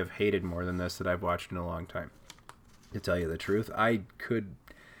that I have hated more than this that I've watched in a long time. To tell you the truth, I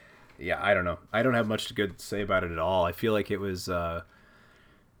don't know. I don't have much good to say about it at all. I feel like it was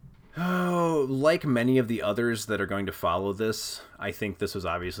Oh, like many of the others that are going to follow this, I think this was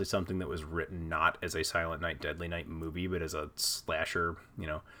obviously something that was written not as a Silent Night, Deadly Night movie, but as a slasher,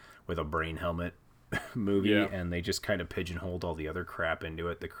 with a brain helmet movie, Yeah. and they just kind of pigeonholed all the other crap into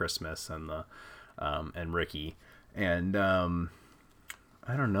it, the Christmas and the and Ricky, and I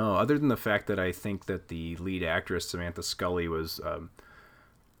don't know. Other than the fact that I think that the lead actress Samantha Scully was,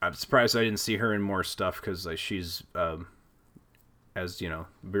 I'm surprised I didn't see her in more stuff because she's. As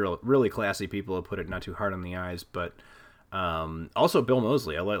really classy people have put it, not too hard on the eyes, but also Bill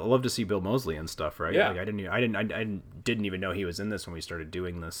Moseley. I love to see Bill Moseley and stuff, right? Yeah. Like I didn't even know he was in this when we started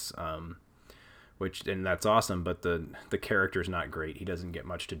doing this, and that's awesome. But the character's not great. He doesn't get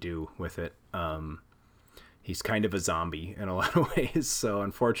much to do with it. He's kind of a zombie in a lot of ways. So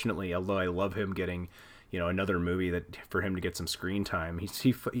unfortunately, although I love him getting, another movie that for him to get some screen time,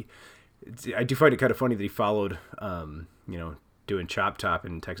 I do find it kind of funny that he followed, doing Chop Top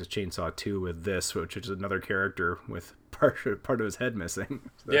in Texas Chainsaw 2 with this, which is another character with part of his head missing.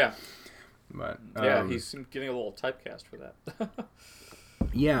 So, Yeah. But he's getting a little typecast for that.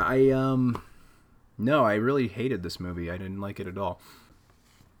 yeah, I really hated this movie. I didn't like it at all.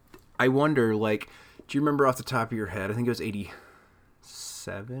 I wonder, do you remember off the top of your head? I think it was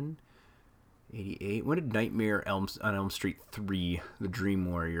 87, 88. When did Nightmare on Elm Street 3, The Dream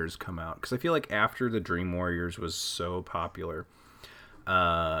Warriors, come out? Because I feel like after The Dream Warriors was so popular,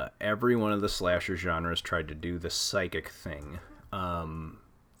 every one of the slasher genres tried to do the psychic thing.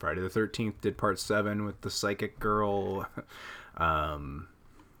 Friday the 13th did part 7 with the psychic girl.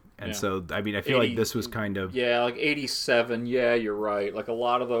 So, I mean, I feel like this was kind of... Yeah, 87. Yeah, you're right. A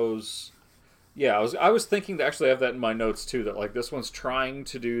lot of those... Yeah, I was thinking to actually have that in my notes, too, that, this one's trying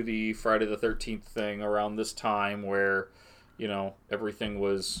to do the Friday the 13th thing around this time where, everything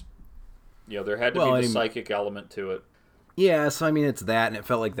was... there had to be the psychic element to it. Yeah, so, I mean, it's that, and it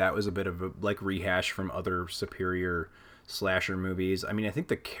felt like that was a bit of a, rehash from other superior slasher movies. I mean, I think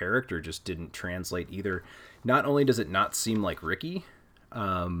the character just didn't translate either. Not only does it not seem like Ricky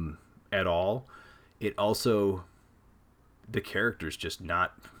at all, it also... The character's just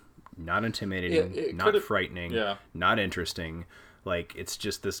not intimidating, not frightening, not interesting. It's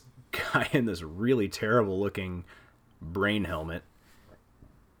just this guy in this really terrible looking brain helmet,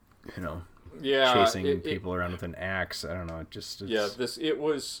 chasing people around with an axe. I don't know.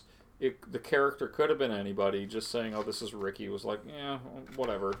 The character could have been anybody. Just saying, "Oh, this is Ricky," was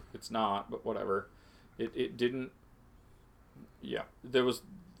whatever. It's not, but whatever. It didn't. Yeah, there was.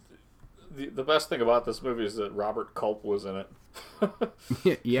 The best thing about this movie is that Robert Culp was in it.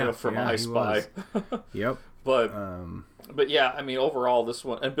 From I Spy. Yep. But yeah, I mean, overall, this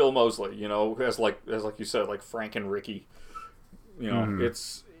one, and Bill Moseley, as you said, Frank and Ricky,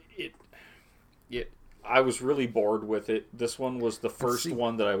 I was really bored with it. This one was the first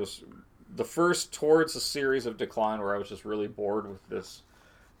one that the first towards a series of decline where I was just really bored with this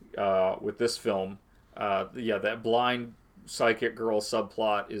film. That blind psychic girl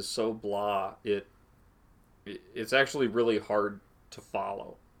subplot is so blah. It's actually really hard to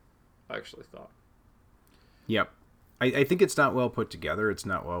follow, I actually thought. Yep. I think it's not well put together. It's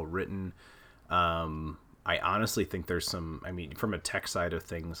not well written. I honestly think there's some, from a tech side of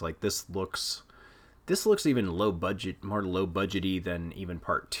things, this looks even more low budgety than even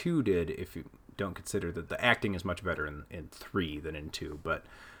part 2 did, if you don't consider that the acting is much better in 3 than in 2. But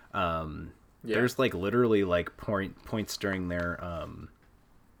there's literally points during their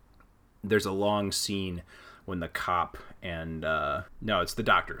there's a long scene when the cop and it's the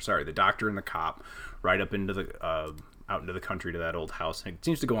doctor and the cop ride up into the out into the country to that old house, and it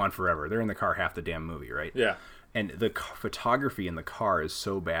seems to go on forever. They're in the car half the damn movie, right? Yeah. And the photography in the car is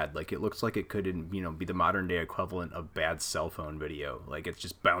so bad, it looks like it could be the modern day equivalent of bad cell phone video. It's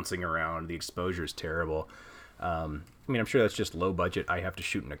just bouncing around, the exposure is terrible. I'm sure that's just low budget. I have to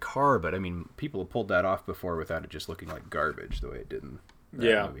shoot in a car, but people have pulled that off before without it just looking like garbage the way it did in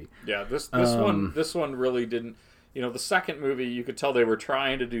that movie. Yeah. This one really didn't. The second movie, you could tell they were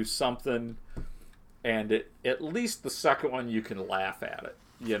trying to do something, and at least the second one you can laugh at it.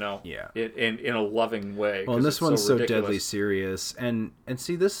 In a loving way. Well, and this one's so ridiculous. deadly serious, and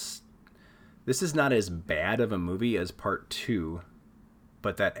see this is not as bad of a movie as part 2.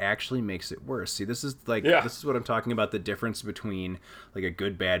 But that actually makes it worse. See, this is this is what I'm talking about, the difference between a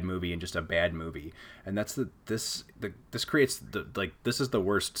good bad movie and just a bad movie. And that's this creates this is the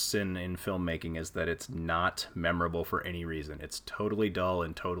worst sin in filmmaking, is that it's not memorable for any reason. It's totally dull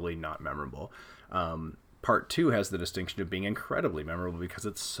and totally not memorable. Part 2 has the distinction of being incredibly memorable because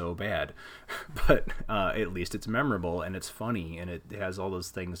it's so bad. But at least it's memorable and it's funny and it has all those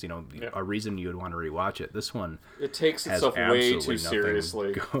things, a reason you would want to rewatch it. This one, it takes itself way too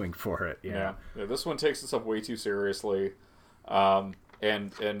seriously. Going for it, yeah. This one takes itself way too seriously. And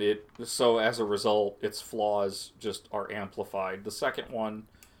it, so as a result, its flaws just are amplified. The second one,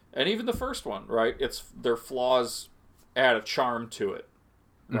 and even the first one, right? Their flaws add a charm to it.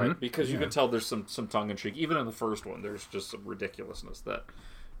 Right, because you can tell there's some tongue-in-cheek. Even in the first one, there's just some ridiculousness that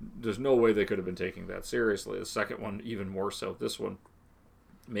there's no way they could have been taking that seriously. The second one, even more so. This one,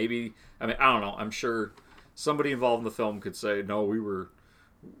 maybe, I don't know. I'm sure somebody involved in the film could say, no, we were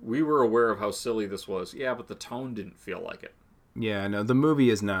aware of how silly this was. Yeah, but the tone didn't feel like it. Yeah, no, the movie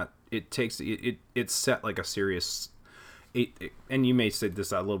is not. It's set like a serious. And you may say this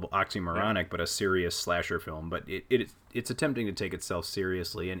is a little oxymoronic, but a serious slasher film. But it's attempting to take itself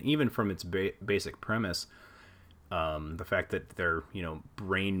seriously, and even from its basic premise, the fact that they're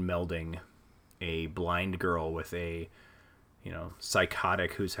brain melding a blind girl with a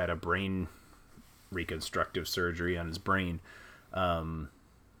psychotic who's had a brain reconstructive surgery on his brain. I don't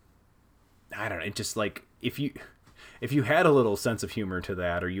know. It just like if you had a little sense of humor to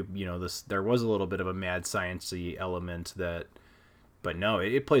that, or there was a little bit of a mad science-y element but no,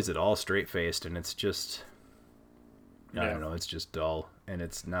 it plays it all straight-faced, and it's just, I don't know, it's just dull, and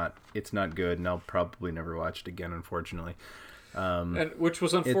it's not good, and I'll probably never watch it again, unfortunately. And which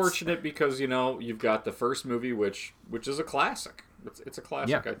was unfortunate because, you've got the first movie, which is a classic. It's a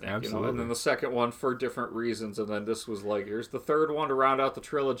classic, I think. Absolutely. And then the second one for different reasons, and then this was like, here's the third one to round out the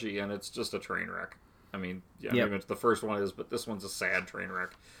trilogy, and it's just a train wreck. I mean, maybe the first one is, but this one's a sad train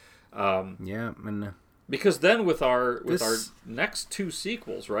wreck. Because then with our next two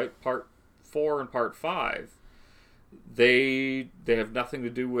sequels, right, Part 4 and Part 5, they have nothing to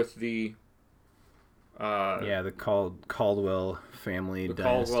do with the the Caldwell family, the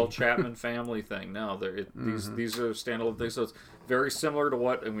dynasty. Caldwell Chapman family thing. No, these are standalone things. So it's very similar to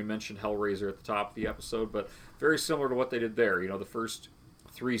what, and we mentioned Hellraiser at the top of the episode, but very similar to what they did there. The first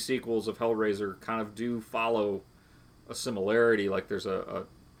 3 sequels of Hellraiser kind of do follow a similarity. Like there's a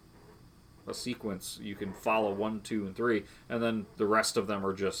sequence you can follow 1, 2, and 3, and then the rest of them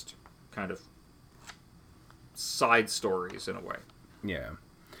are just kind of side stories in a way.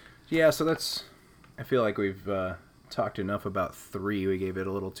 So that's, I feel like we've talked enough about 3. We gave it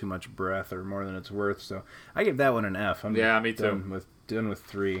a little too much breath, or more than it's worth, so I give that one an F. Me too. Done with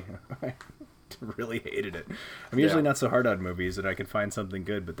 3. I really hated it. I'm usually not so hard on movies that I can find something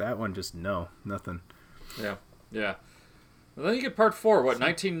good, but that one just nothing. Yeah. And then you get Part 4.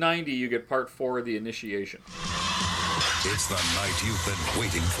 1990, you get Part 4, The Initiation. It's the night you've been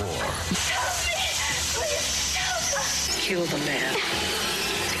waiting for. Kill the man.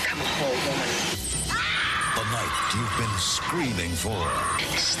 Become a whole woman. The night you've been screaming for.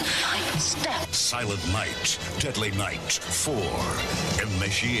 It's the final step. Silent Night, Deadly Night 4,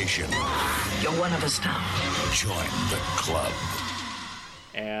 Initiation. You're one of us now. Join the club.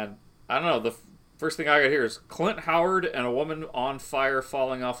 And I don't know, the first thing I got here is Clint Howard and a woman on fire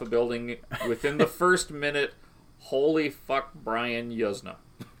falling off a building within the first minute. Holy fuck, Brian Yuzna.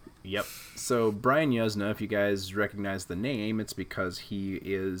 Yep. So Brian Yuzna, if you guys recognize the name, it's because he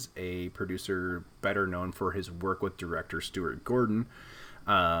is a producer better known for his work with director Stuart Gordon,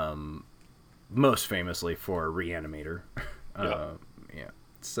 most famously for Reanimator.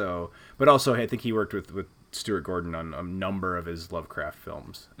 So, but also I think he worked with Stuart Gordon on a number of his Lovecraft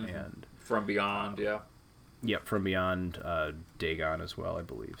films. And From Beyond, Yep, From Beyond, Dagon as well, I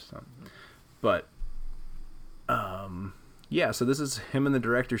believe. So, but so this is him in the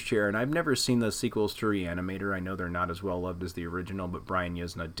director's chair, and I've never seen the sequels to Reanimator. I know they're not as well loved as the original, but Brian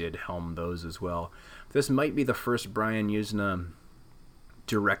Yuzna did helm those as well. This might be the first Brian Yuzna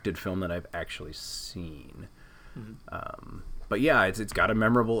directed film that I've actually seen. But yeah, it's got a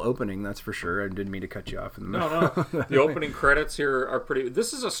memorable opening, that's for sure. I didn't mean to cut you off in the middle. No. The opening credits here are pretty...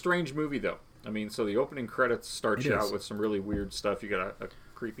 This is a strange movie, though. I mean, so the opening credits start you out with some really weird stuff. You got a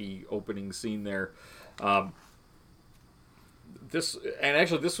creepy opening scene there. This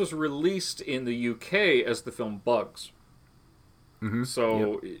was released in the UK as the film Bugs.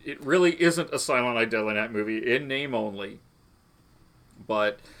 So it really isn't a Silent Night, Deadly Night movie in name only.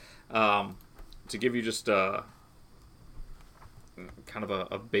 But to give you just kind of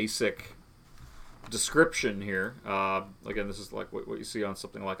a basic description here. Again, this is like what you see on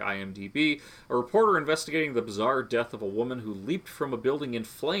something like IMDb. A reporter investigating the bizarre death of a woman who leaped from a building in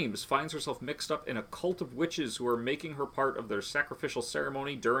flames finds herself mixed up in a cult of witches who are making her part of their sacrificial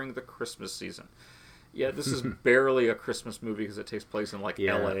ceremony during the Christmas season. Yeah, this is barely a Christmas movie because it takes place in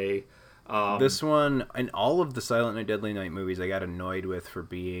L.A. This one, and all of the Silent Night, Deadly Night movies, I got annoyed with for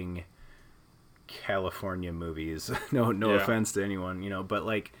being California movies. No offense to anyone, but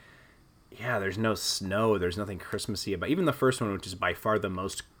like, yeah, there's no snow. There's nothing Christmassy about. Even the first one, which is by far the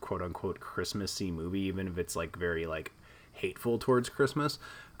most quote unquote Christmassy movie, even if it's like very like hateful towards Christmas.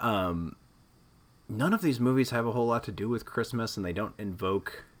 None of these movies have a whole lot to do with Christmas, and they don't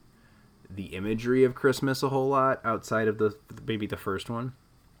invoke the imagery of Christmas a whole lot outside of maybe the first one.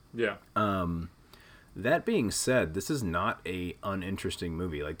 Yeah. That being said, this is not a uninteresting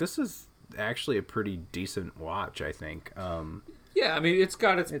movie. Like, this is actually a pretty decent watch, I think. Yeah, I mean, it's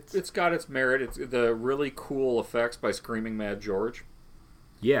got its merit. It's the really cool effects by Screaming Mad George.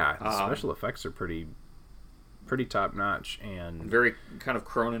 Yeah, the special effects are pretty top notch and very kind of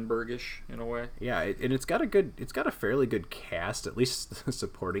Cronenbergish in a way. Yeah, and it's got a fairly good cast, at least the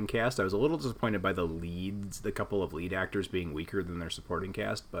supporting cast. I was a little disappointed by the couple of lead actors being weaker than their supporting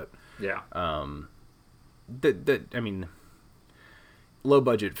cast, but yeah, I mean, low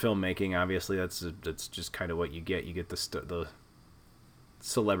budget filmmaking. Obviously, that's just kind of what you get. You get the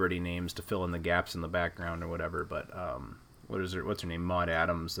celebrity names to fill in the gaps in the background or whatever. But what's her name? Maud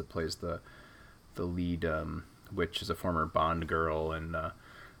Adams, that plays the lead, which is a former Bond girl, and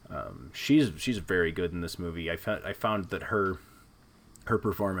she's very good in this movie. I found that her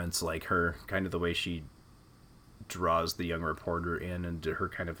performance, like her kind of the way she draws the young reporter in and her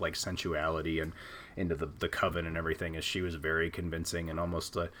kind of like sensuality and into the coven and everything, as she was very convincing and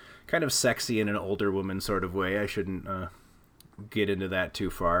almost kind of sexy in an older woman sort of way. I shouldn't get into that too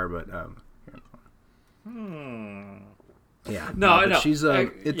far, but yeah, no, I know. She's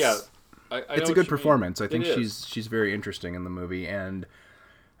it's a good performance. I think she's very interesting in the movie, and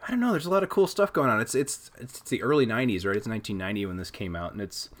I don't know. There's a lot of cool stuff going on. It's the early '90s, right? It's 1990 when this came out, and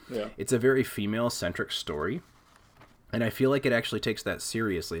it's a very female centric story, and I feel like it actually takes that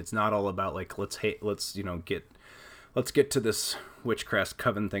seriously. It's not all about like let's get to this witchcraft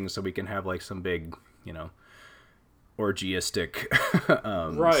coven thing so we can have like some big orgiastic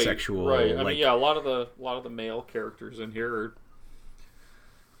sexual right. Like, I mean, yeah, a lot of the male characters in here are,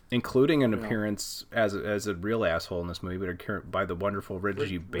 including an appearance as a real asshole in this movie, but by the wonderful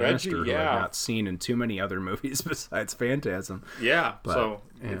Reggie Bannister, who I've not seen in too many other movies besides Phantasm. Yeah, but, so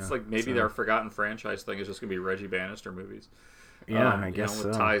it's like maybe their forgotten franchise thing is just going to be Reggie Bannister movies. Yeah, I guess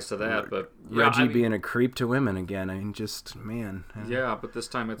with ties to that, but Reggie being a creep to women again. I mean, just man. Yeah, but this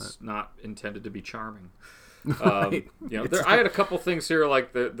time it's not intended to be charming. Right. I had a couple things here,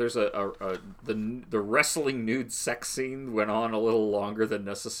 like there's the wrestling nude sex scene went on a little longer than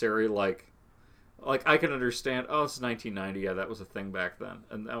necessary. Like I can understand. Oh, it's 1990. Yeah, that was a thing back then,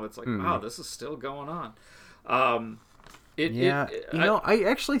 and now it's like, wow, this is still going on. I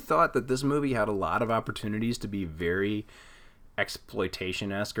actually thought that this movie had a lot of opportunities to be very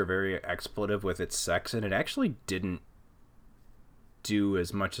exploitation-esque or very expletive with its sex, and it actually didn't do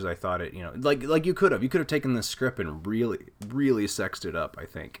as much as I thought it, like you could have taken this script and really sexed it up, I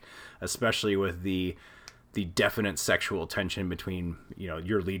think, especially with the definite sexual tension between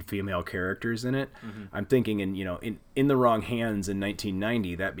your lead female characters in it. I'm thinking in the wrong hands in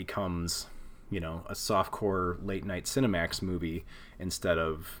 1990 that becomes a softcore late night Cinemax movie instead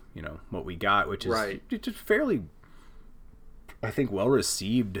of what we got, which is just fairly, I think, well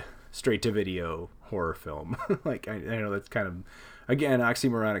received straight to video horror film. Like I know that's kind of, again,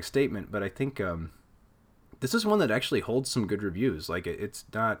 oxymoronic statement, but I think this is one that actually holds some good reviews. Like it's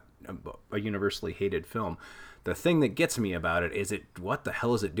not a universally hated film. The thing that gets me about it is what the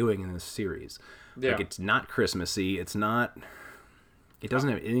hell is it doing in this series? Yeah. Like, it's not Christmassy. It doesn't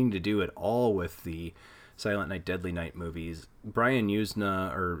have anything to do at all with the Silent Night, Deadly Night movies. Brian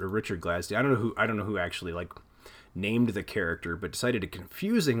Usna or Richard Glasdale, I don't know who actually like named the character, but decided to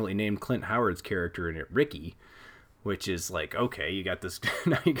confusingly name Clint Howard's character in it Ricky, which is like, okay, you got this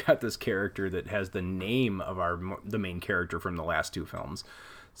now you got this character that has the name of the main character from the last two films.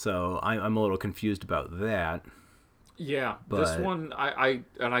 So I'm a little confused about that. Yeah, but this one I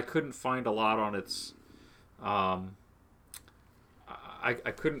couldn't find a lot on its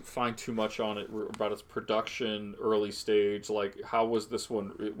I couldn't find too much on it about its production, early stage. Like, how was this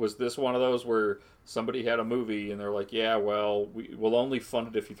one? Was this one of those where somebody had a movie and they're like, yeah, well, we'll only fund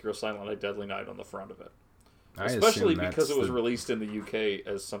it if you throw Silent Night, Deadly Night on the front of it? Especially because it was released in the UK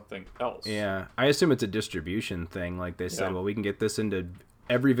as something else. Yeah, I assume it's a distribution thing. Like they said, well, we can get this into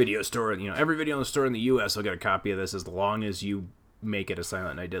every video store. Every video in the store in the US will get a copy of this as long as you make it a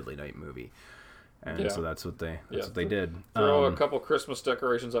Silent Night, Deadly Night movie. And so that's what they did. Throw a couple Christmas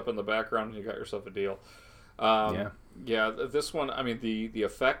decorations up in the background and you got yourself a deal. This one, I mean, the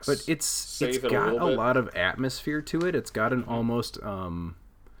effects, but it's got a lot of atmosphere to it. It's got an almost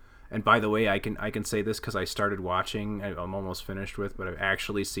And by the way, I can say this because I started watching. I'm almost finished with, but I've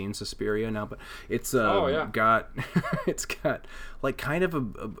actually seen Suspiria now. But it's got it's got like kind of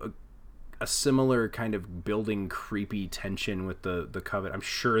a similar kind of building creepy tension with the coven. I'm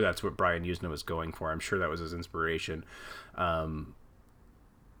sure that's what Brian Usna was going for. I'm sure that was his inspiration. And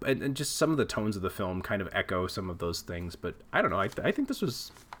just some of the tones of the film kind of echo some of those things. But I don't know. I think this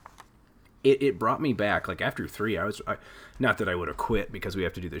was. It brought me back. Like after 3, not that I would have quit because we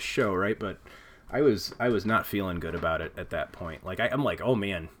have to do this show, right? But I was not feeling good about it at that point. Like I'm like, oh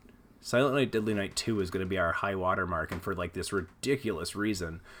man, Silent Night, Deadly Night 2 is going to be our high water mark, and for like this ridiculous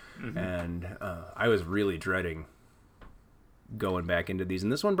reason. Mm-hmm. And I was really dreading going back into these,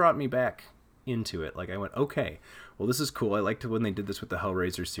 and this one brought me back into it. Like I went, okay, well this is cool. I liked when they did this with the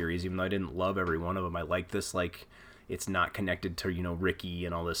Hellraiser series, even though I didn't love every one of them. I liked this, like. It's not connected to, Ricky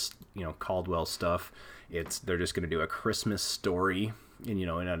and all this, Caldwell stuff. They're just going to do a Christmas story in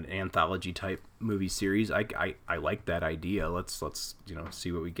an anthology type movie series. I like that idea. Let's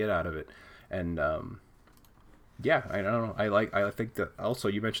see what we get out of it. And yeah, I don't know. I think that also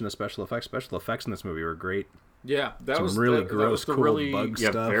you mentioned the special effects. Special effects in this movie were great. Yeah, that was really gross, cool really, bug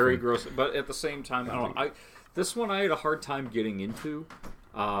stuff. Yeah, very gross. But at the same time, I don't know. This one I had a hard time getting into.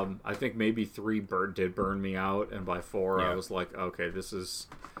 I think maybe 3 did burn me out, and by 4 I was like, okay, this is.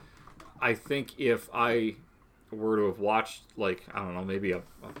 I think if I were to have watched, like, I don't know, maybe a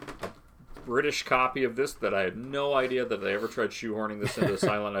British copy of this that I had no idea that they ever tried shoehorning this into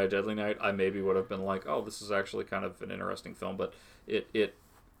Silent Night, Deadly Night, I maybe would have been like, oh, this is actually kind of an interesting film, but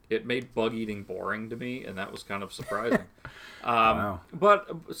it made bug eating boring to me, and that was kind of surprising. Wow. But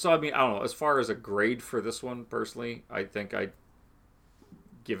so I mean, I don't know. As far as a grade for this one, personally, I think I'd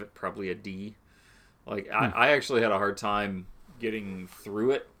give it probably a D. Like I actually had a hard time getting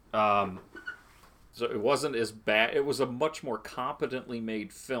through it. So it wasn't as bad. It was a much more competently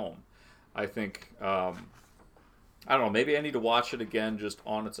made film. I think. I don't know. Maybe I need to watch it again just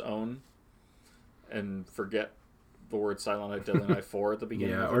on its own, and forget the word Silent Night, Deadly Night 4 at the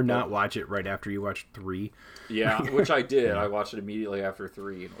beginning. Yeah, or not watch it right after you watch 3. Yeah, which I did. I watched it immediately after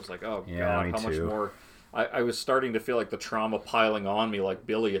 3, and was like, oh god, how much more. I was starting to feel like the trauma piling on me, like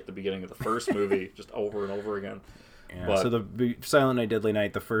Billy at the beginning of the first movie, just over and over again. Yeah, but, so the Silent Night, Deadly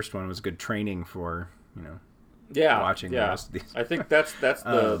Night, the first one was good training for, watching the rest of these. I think that's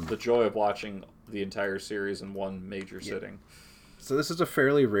the joy of watching the entire series in one major sitting. So this is a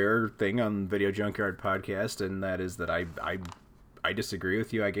fairly rare thing on Video Junkyard podcast, and that is that I disagree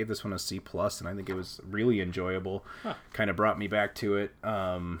with you. I gave this one a C+, and I think it was really enjoyable. Huh. Kind of brought me back to it.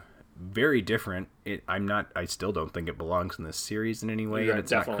 Very different. I still don't think it belongs in this series in any way, and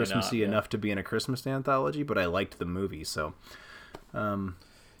it's not Christmassy enough to be in a Christmas anthology. But I liked the movie, so I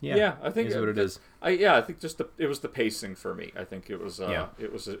think is what it is. I think just it was the pacing for me. I think it was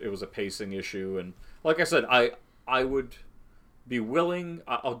it was a pacing issue, and like I said, I would be willing.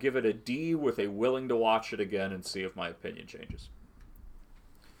 I'll give it a D with a willing to watch it again and see if my opinion changes.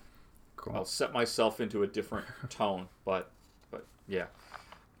 Cool. I'll set myself into a different tone, but yeah.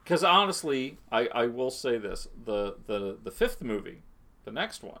 Because honestly, I will say this: the 5th movie, the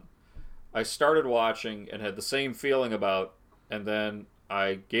next one, I started watching and had the same feeling about, and then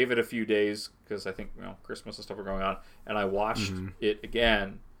I gave it a few days because I think Christmas and stuff were going on, and I watched it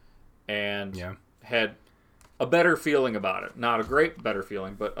again, and had a better feeling about it. Not a great better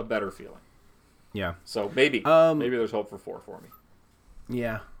feeling, but a better feeling. Yeah. So maybe there's hope for 4 for me.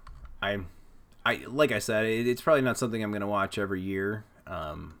 Yeah, I like I said, it's probably not something I'm going to watch every year.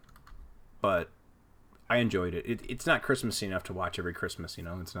 But I enjoyed it. It's not Christmassy enough to watch every Christmas,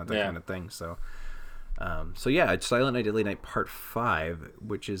 It's not that kind of thing. So, it's Silent Night, Deadly Night Part 5,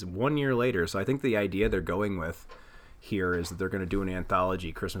 which is 1 year later. So I think the idea they're going with here is that they're going to do an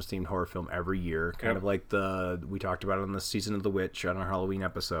anthology Christmas-themed horror film every year, kind of like we talked about on the Season of the Witch on our Halloween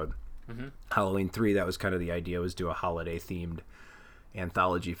episode. Mm-hmm. Halloween 3, that was kind of the idea, was do a holiday-themed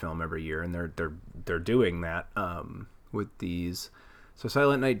anthology film every year, and they're doing that with these. So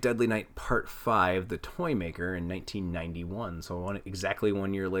Silent Night, Deadly Night Part 5, The Toy Maker in 1991. So exactly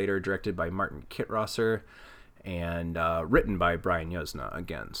 1 year later, directed by Martin Kittrosser and written by Brian Usna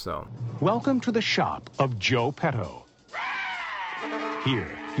again. So welcome to the shop of Joe Petto.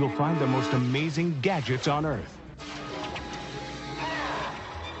 Here, you'll find the most amazing gadgets on Earth.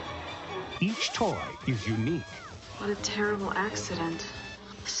 Each toy is unique. What a terrible accident.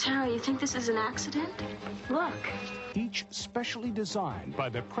 Sarah, you think this is an accident? Look. Each specially designed by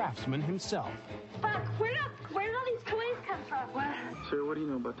the craftsman himself. Buck, where did all these toys come from? What? Sarah, what do you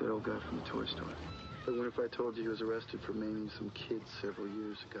know about that old guy from the toy store? I wonder if I told you he was arrested for maiming some kids several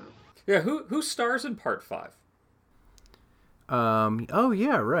years ago. Yeah, who stars in Part 5? Oh,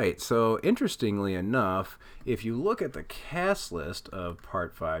 yeah, right. So, interestingly enough, if you look at the cast list of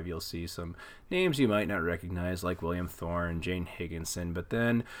Part 5, you'll see some names you might not recognize, like William Thorne, Jane Higginson. But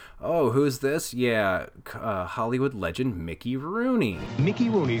then, oh, who's this? Yeah, Hollywood legend Mickey Rooney. Mickey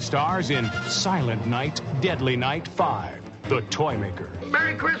Rooney stars in Silent Night, Deadly Night 5, The Toy Maker.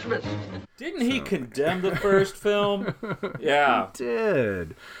 Merry Christmas! Didn't he condemn the first film? Yeah. He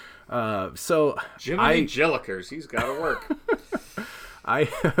did. So Jiminy Jillikers, he's got to work. I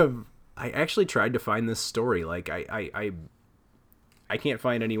actually tried to find this story. Like I can't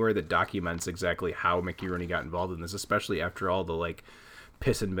find anywhere that documents exactly how Mickey Rooney got involved in this, especially after all the like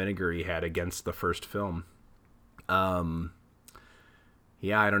piss and vinegar he had against the first film.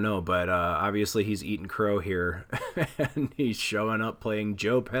 Yeah, I don't know, but obviously he's eating crow here, and he's showing up playing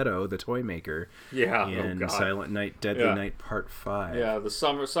Joe Petto, the toy maker. Yeah, in Silent Night, Deadly Night Part 5. Yeah, the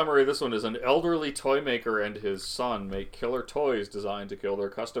summary of this one is: an elderly toy maker and his son make killer toys designed to kill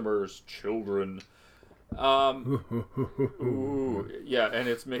their customers' children. Ooh, yeah, and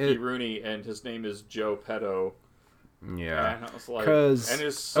it's Mickey Rooney, and his name is Joe Petto. Yeah, and I was like, and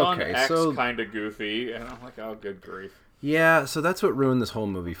his son acts kind of goofy, and I'm like, oh, good grief. Yeah, so that's what ruined this whole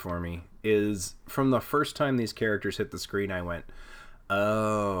movie for me, is from the first time these characters hit the screen, I went,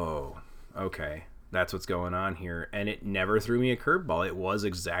 oh, okay, that's what's going on here. And it never threw me a curveball. It was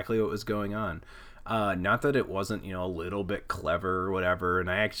exactly what was going on. Not that it wasn't, a little bit clever or whatever. And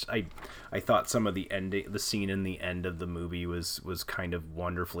I thought some of the scene in the end of the movie was kind of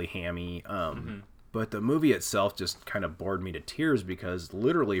wonderfully hammy. But the movie itself just kind of bored me to tears, because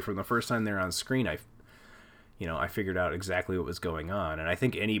literally from the first time they're on screen, I figured out exactly what was going on. And I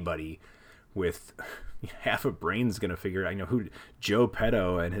think anybody with half a brain is going to figure out, who Joe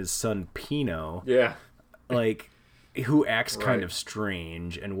Petto and his son Pino. Yeah. Like, who acts kind of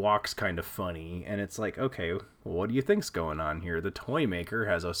strange and walks kind of funny. And it's like, okay, well, what do you think's going on here? The toy maker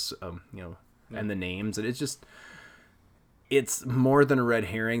has and the names. And it's more than a red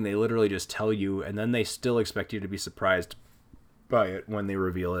herring. They literally just tell you, and then they still expect you to be surprised by it when they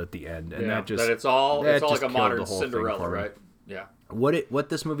reveal it at the end, and that it's all like a modern Cinderella, right? Yeah. What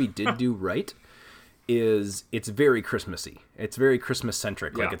this movie did do right is it's very Christmassy. It's very Christmas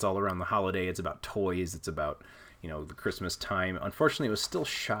centric. Like, it's all around the holiday. It's about toys. It's about the Christmas time. Unfortunately, it was still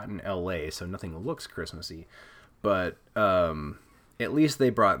shot in L.A., so nothing looks Christmassy. But at least they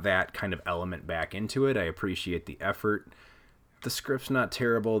brought that kind of element back into it. I appreciate the effort. The script's not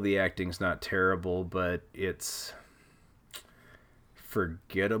terrible. The acting's not terrible, but it's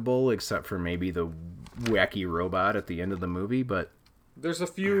forgettable, except for maybe the wacky robot at the end of the movie. But there's a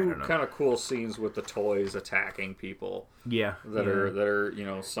few kind of cool scenes with the toys attacking people. Yeah, that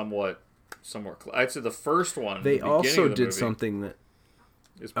are somewhat. I'd say the first one. They also did something that.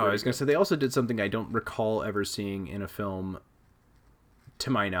 I was going to say they also did something I don't recall ever seeing in a film. To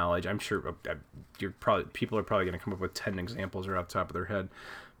my knowledge, I'm sure people are probably going to come up with 10 examples right off the top of their head.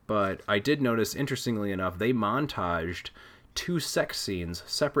 But I did notice, interestingly enough, they montaged 2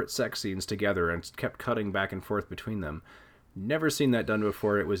 separate sex scenes together, and kept cutting back and forth between them. Never seen that done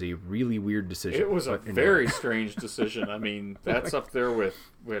before. It was a really weird decision. It was a very strange decision. I mean, that's up there with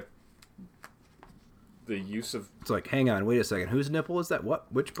the use of... It's like, hang on, wait a second. Whose nipple is that?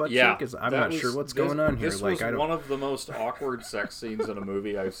 What? Which butt cheek is... I'm not sure what's going on here. This was one of the most awkward sex scenes in a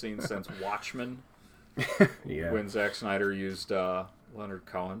movie I've seen since Watchmen. When Zack Snyder used Leonard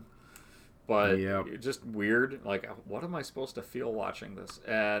Cohen. But just weird. Like, what am I supposed to feel watching this?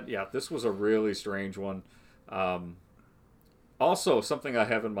 And yeah, this was a really strange one. Also, something I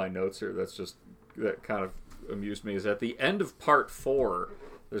have in my notes here that kind of amused me is at the end of Part 4,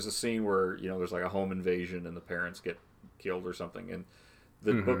 there's a scene where there's like a home invasion and the parents get killed or something. And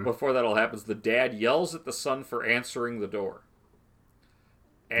but before that all happens, the dad yells at the son for answering the door.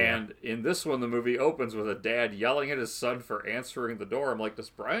 And in this one, the movie opens with a dad yelling at his son for answering the door. I'm like, does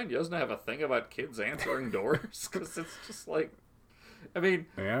Brian doesn't have a thing about kids answering doors? Because it's just like, I mean,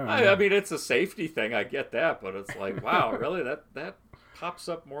 I mean, it's a safety thing. I get that, but it's like, wow, really? That pops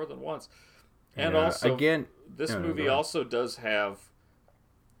up more than once. And also, again, this movie also does have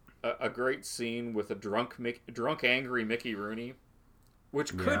a great scene with a drunk, angry Mickey Rooney,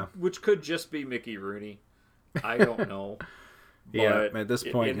 which could just be Mickey Rooney. I don't know. But at this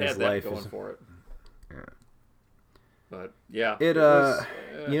point in his life, going for it. Yeah. But yeah, it was,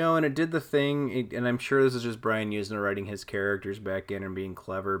 and it did the thing. And I'm sure this is just Brian using writing his characters back in and being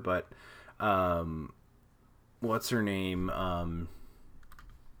clever. But, what's her name?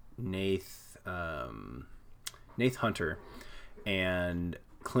 Nath Hunter and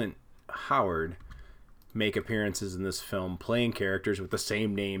Clint Howard make appearances in this film, playing characters with the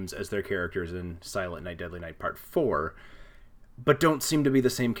same names as their characters in Silent Night, Deadly Night Part 4. but don't seem to be the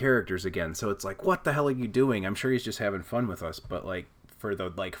same characters again. So it's like, what the hell are you doing? I'm sure he's just having fun with us, but like for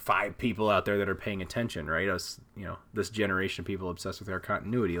the like 5 people out there that are paying attention, right? Us, this generation of people obsessed with our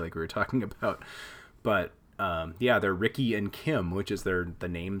continuity, like we were talking about. But they're Ricky and Kim, which is the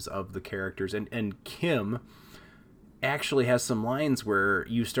names of the characters, and Kim actually has some lines where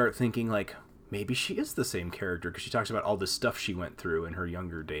you start thinking like maybe she is the same character, because she talks about all the stuff she went through in her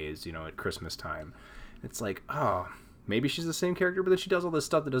younger days, at Christmas time. It's like, oh, maybe she's the same character, but then she does all this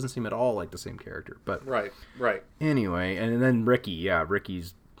stuff that doesn't seem at all like the same character. But right. Anyway, and then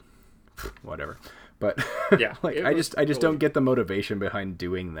Ricky's whatever. But yeah, like I just don't get the motivation behind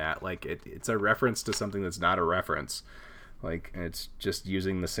doing that. Like it's a reference to something that's not a reference. Like it's just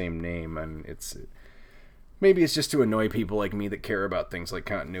using the same name, and maybe it's just to annoy people like me that care about things like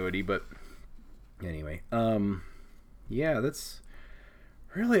continuity. But anyway, that's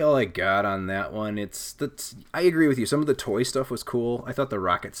really all I got on that one. I agree with you. Some of the toy stuff was cool. I thought the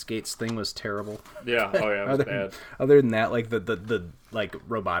rocket skates thing was terrible. Yeah. Oh yeah, it was bad. Other than that, like the like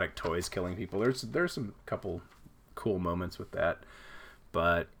robotic toys killing people. There's some couple cool moments with that,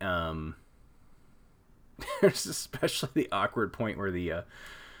 but there's especially the awkward point where the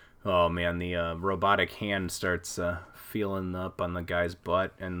robotic hand starts feeling up on the guy's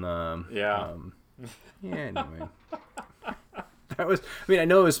butt, and anyway. I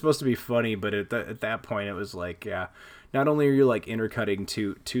know it was supposed to be funny, but at that point it was like, not only are you like intercutting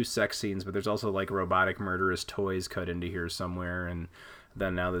two sex scenes, but there's also like robotic murderous toys cut into here somewhere, and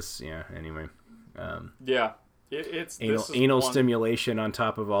then now this, anyway. It's anal stimulation on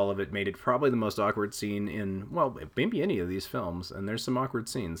top of all of it made it probably the most awkward scene in, well, maybe any of these films, and there's some awkward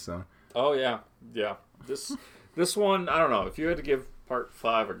scenes, so. Oh yeah. This one, I don't know, if you had to give part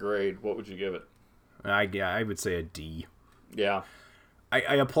 5 a grade, what would you give it? I would say a D. Yeah.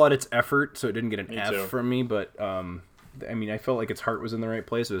 I applaud its effort, so it didn't get an F too. from me, but I felt like its heart was in the right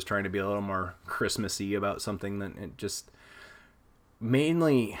place. It was trying to be a little more Christmassy about something that it just...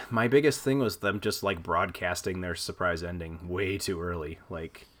 Mainly, my biggest thing was them just like broadcasting their surprise ending way too early.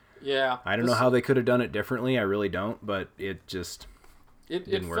 Like, yeah, I don't know how they could have done it differently. I really don't, but it just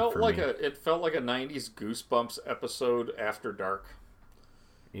didn't work felt for like me. It felt like a 90s Goosebumps episode after dark.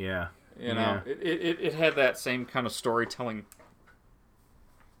 Yeah. It had that same kind of storytelling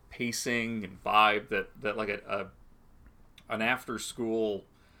pacing and vibe that like an after school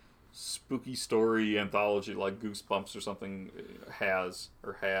spooky story anthology like Goosebumps or something has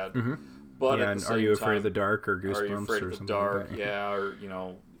or had. Mm-hmm. But yeah, and Are You Afraid of the Dark or Goosebumps? Are You Afraid of the Dark? Like or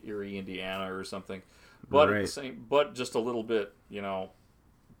Erie, Indiana or something. But right. at the same, but just a little bit,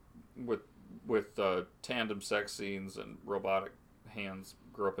 with tandem sex scenes and robotic hands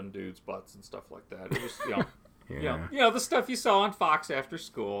groping dudes' butts and stuff like that. It was, the stuff you saw on Fox after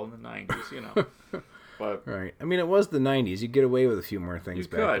school in the 90s, But right. It was the 90s. You'd get away with a few more things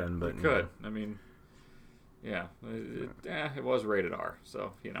back then. But you could. It was rated R,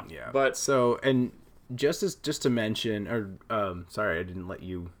 so, Yeah. But so, and just to mention, or sorry, I didn't let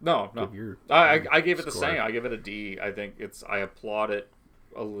you. No. Give your I gave it the score. same. I give it a D. I think I applaud it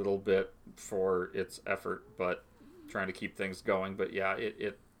a little bit for its effort, but trying to keep things going. But yeah,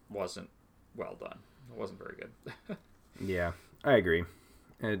 it wasn't well done. It wasn't very good. Yeah, I agree.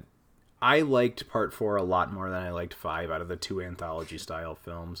 I liked part 4 a lot more than I liked 5 out of the 2 anthology style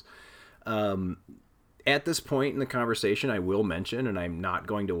films. At this point in the conversation, I will mention, and I'm not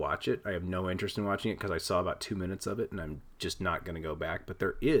going to watch it. I have no interest in watching it because I saw about 2 minutes of it, and I'm just not going to go back. But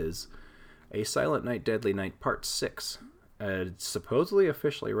there is a Silent Night, Deadly Night Part 6. It's supposedly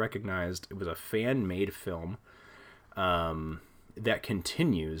officially recognized. It was a fan-made film that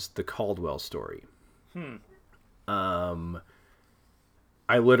continues the Caldwell story.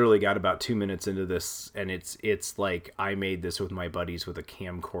 I literally got about 2 minutes into this, and it's like I made this with my buddies with a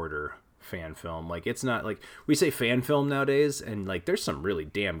camcorder fan film. Like, it's not like we say fan film nowadays, and like there's some really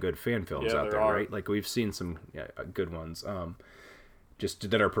damn good fan films out there, right? Like we've seen some good ones, just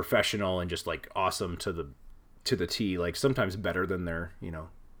that are professional and just like awesome to the T. Like sometimes better than their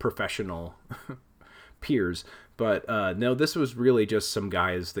professional peers. But no, this was really just some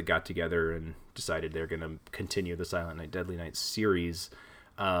guys that got together and decided they're going to continue the Silent Night, Deadly Night series.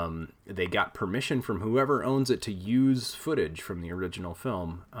 They got permission from whoever owns it to use footage from the original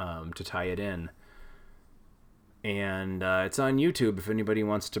film to tie it in. And it's on YouTube if anybody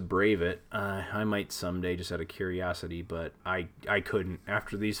wants to brave it. I might someday just out of curiosity, but I couldn't.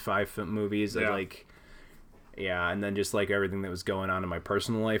 After these 5 movies, Yeah, and then just like everything that was going on in my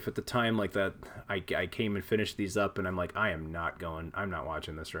personal life at the time, like that, I came and finished these up, and I'm like, I'm not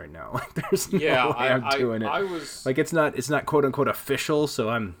watching this right now. Like, there's no way I'm doing it. I was like, it's not quote unquote official, so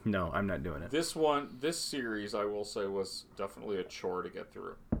I'm not doing it. This series, I will say, was definitely a chore to get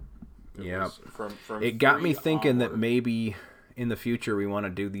through. It got me thinking that maybe in the future we want to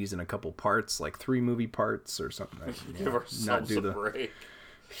do these in a couple parts, like 3 movie parts or something. Give ourselves a break.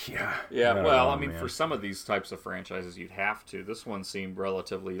 Yeah. Well, I mean, for some of these types of franchises, you'd have to. This one seemed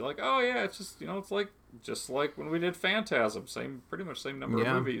relatively like, oh yeah, it's just it's like just like when we did Phantasm, pretty much same number of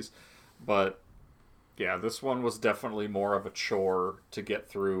movies, but yeah, this one was definitely more of a chore to get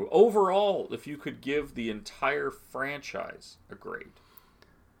through. Overall, if you could give the entire franchise a grade,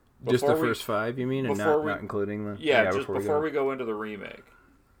 just the first 5, you mean, and not including the just before we go into the remake.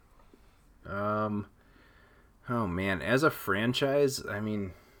 Oh man, as a franchise, I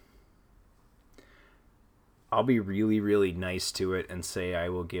mean, I'll be really, really nice to it and say I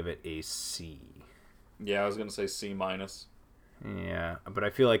will give it a C. Yeah, I was going to say C-. Yeah, but I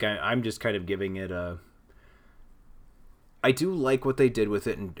feel like I'm just kind of giving it a... I do like what they did with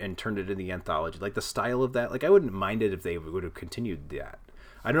it and turned it into the anthology. Like, the style of that, like, I wouldn't mind it if they would have continued that.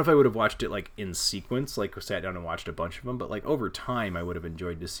 I don't know if I would have watched it, like, in sequence, like, sat down and watched a bunch of them, but, like, over time, I would have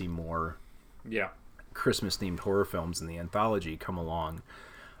enjoyed to see more... Yeah. Christmas-themed horror films in the anthology come along.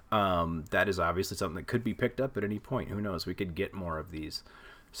 That is obviously something that could be picked up at any point. Who knows? We could get more of these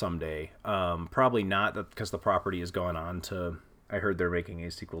someday. Probably not, because the property has gone on to... I heard they're making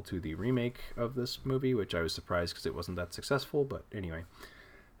a sequel to the remake of this movie, which I was surprised because it wasn't that successful. But anyway.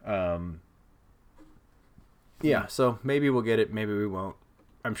 Yeah, so maybe we'll get it. Maybe we won't.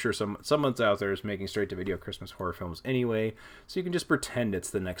 I'm sure someone's out there is making straight-to-video Christmas horror films anyway, so you can just pretend it's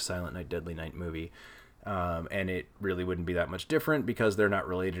the next Silent Night, Deadly Night movie. And it really wouldn't be that much different because they're not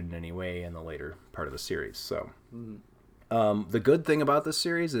related in any way in the later part of the series. So, the good thing about this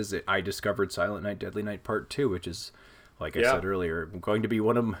series is that I discovered Silent Night, Deadly Night Part 2, which is, like I said earlier, going to be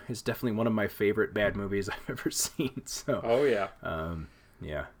it's definitely one of my favorite bad movies I've ever seen. So,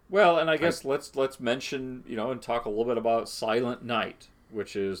 yeah. Well, and I guess let's mention, and talk a little bit about Silent Night,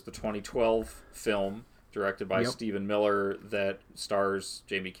 which is the 2012 film directed by Stephen Miller that stars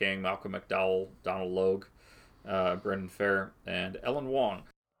Jamie King, Malcolm McDowell, Donald Logue, Brendan Fair, and Ellen Wong.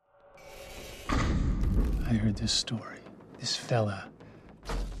 I heard this story. This fella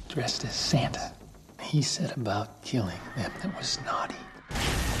dressed as Santa. He said about killing them that was naughty.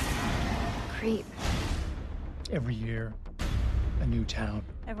 Creep. Every year, a new town.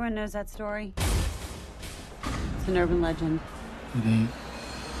 Everyone knows that story. It's an urban legend. It ain't.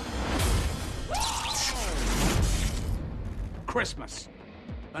 Christmas.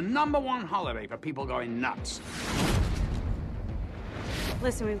 The #1 holiday for people going nuts.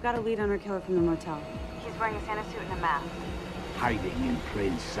 Listen, we've got a lead on our killer from the motel. He's wearing a Santa suit and a mask. Hiding in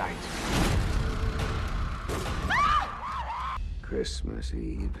plain sight. Christmas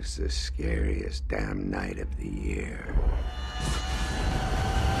Eve is the scariest damn night of the year.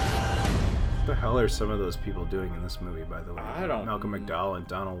 What the hell are some of those people doing in this movie, by the way? I don't... Malcolm McDowell and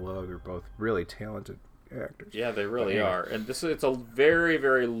Donald Logue are both really talented actors. Yeah, they really are. And it's a very,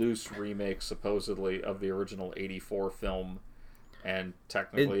 very loose remake, supposedly, of the original 84 film. And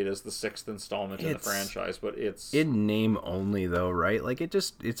technically it is the 6th installment in the franchise, but it's... in name only, though, right? Like,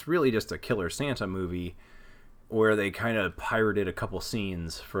 it's really just a Killer Santa movie where they kind of pirated a couple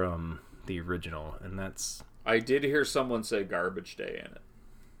scenes from the original, and that's... I did hear someone say Garbage Day in it.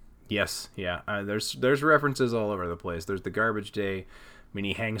 Yes, yeah. There's references all over the place. There's the Garbage Day. I mean,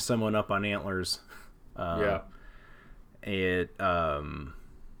 he hangs someone up on antlers. The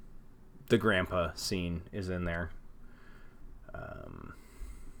grandpa scene is in there.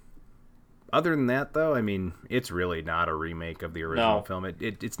 Other than that, though, I mean, it's really not a remake of the original film.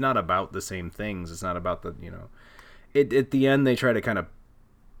 It's not about the same things. It's not about the, at the end they try to kind of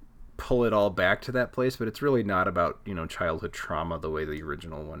pull it all back to that place, but it's really not about, childhood trauma the way the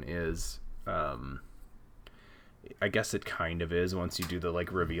original one is. I guess it kind of is once you do the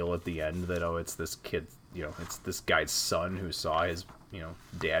reveal at the end that it's this kid, it's this guy's son who saw his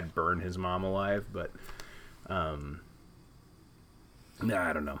dad burn his mom alive, but I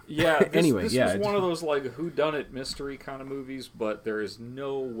don't know. Yeah. Anyway, this was one of those whodunit mystery kind of movies, but there is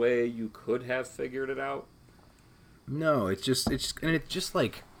no way you could have figured it out. No, it's just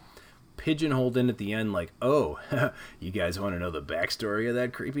pigeonholed in at the end, oh, you guys want to know the backstory of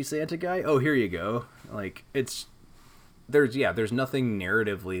that creepy Santa guy? Oh, here you go. There's nothing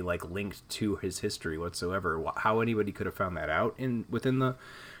narratively linked to his history whatsoever. How anybody could have found that out within the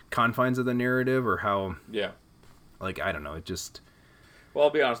confines of the narrative, or how? Yeah. I don't know. It just. Well, I'll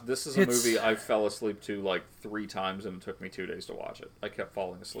be honest. This is a movie I fell asleep to like 3 times, and it took me 2 days to watch it. I kept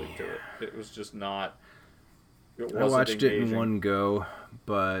falling asleep to it. It was just not. I watched it in one go,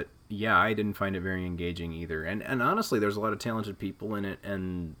 but yeah, I didn't find it very engaging either. And honestly, there's a lot of talented people in it,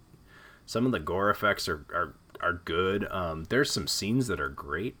 and some of the gore effects are good. There's some scenes that are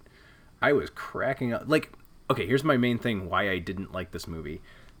great. I was cracking up. Like, okay, here's my main thing why I didn't like this movie,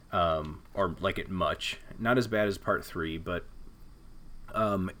 or like it much. Not as bad as Part 3, but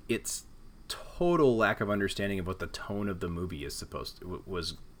it's total lack of understanding of what the tone of the movie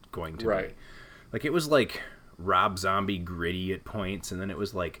was going to be. Like, it was like Rob Zombie gritty at points, and then it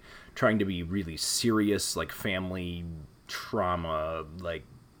was like trying to be really serious, like family trauma, like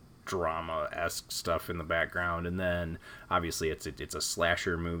drama-esque stuff in the background, and then obviously it's a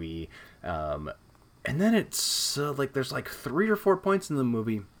slasher movie, and then it's like there's like 3 or 4 points in the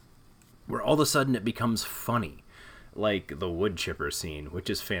movie where all of a sudden it becomes funny, like the wood chipper scene, which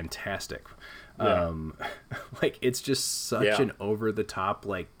is fantastic. Like, it's just such an over-the-top,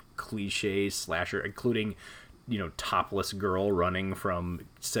 like, cliche slasher, including, you know, topless girl running from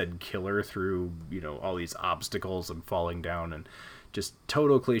said killer through, you know, all these obstacles and falling down, and just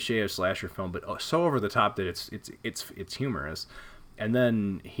total cliche of slasher film, but so over the top that it's humorous. And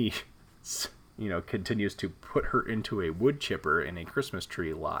then he, you know, continues to put her into a wood chipper in a Christmas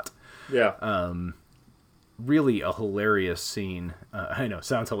tree lot. Really a hilarious scene. I know,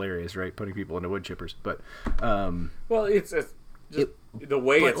 sounds hilarious, right? Putting people into wood chippers, but well, it's just the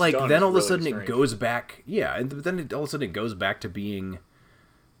way it's like done. Then all of a really sudden strange. it goes back, and then all of a sudden it goes back to being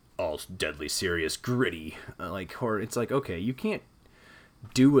all deadly serious, gritty, like horror. It's like, okay, you can't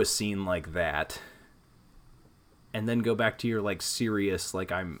do a scene like that and then go back to your like serious,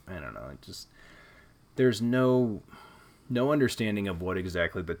 like I don't know, it just, there's no understanding of what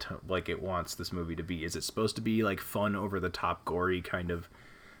exactly like it wants this movie to be. Is it supposed to be like fun, over the top, gory kind of,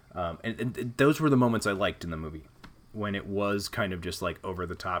 and those were the moments I liked in the movie, when it was kind of just like over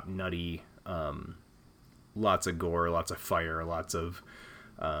the top, nutty, lots of gore, lots of fire, lots of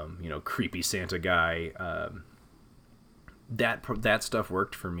you know, creepy Santa guy. That stuff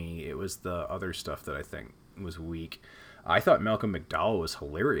worked for me. It was the other stuff that I think was weak. I thought Malcolm McDowell was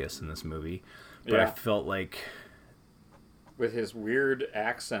hilarious in this movie, but I felt like, with his weird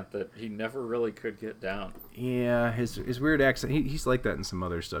accent that he never really could get down. Yeah, his weird accent. He's like that in some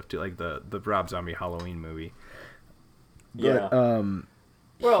other stuff too, like the Rob Zombie Halloween movie. But,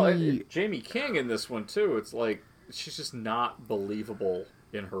 Jamie King in this one too. It's like she's just not believable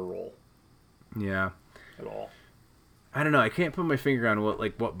in her role. Yeah. At all. I don't know. I can't put my finger on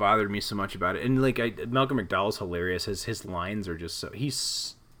what bothered me so much about it. And like Malcolm McDowell's hilarious. His lines are just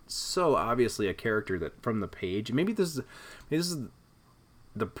he's so obviously a character that from the page. Maybe this is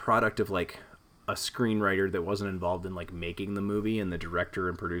the product of like a screenwriter that wasn't involved in like making the movie, and the director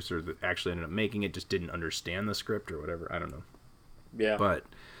and producer that actually ended up making it just didn't understand the script or whatever. I don't know. Yeah. But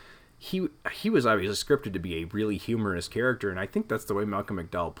he was obviously scripted to be a really humorous character, and I think that's the way Malcolm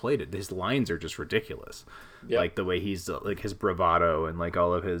McDowell played it. His lines are just ridiculous. Yep. Like the way he's like his bravado and like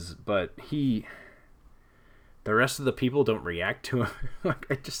all of his, but the rest of the people don't react to him. Like,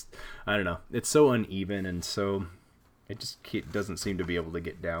 I don't know. It's so uneven, and so it doesn't seem to be able to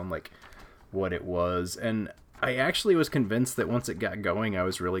get down like what it was. And I actually was convinced that once it got going, I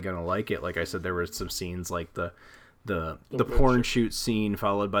was really gonna like it. Like I said, there were some scenes like the porn shoot scene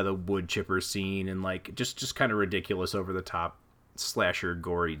followed by the wood chipper scene, and like just kind of ridiculous, over the top slasher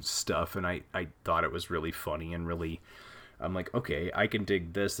gory stuff. And I thought it was really funny, and really, I'm like, okay, I can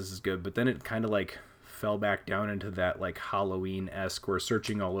dig this. This is good. But then it kind of like fell back down into that like Halloween-esque, we're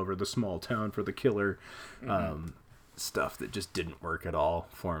searching all over the small town for the killer, stuff that just didn't work at all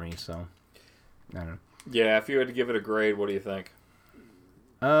for me. So I don't know. Yeah, if you had to give it a grade, what do you think?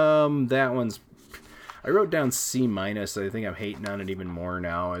 That one's, I wrote down C-. I think I'm hating on it even more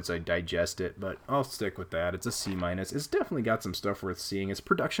now as I digest it, but I'll stick with that. It's a C-. It's definitely got some stuff worth seeing. Its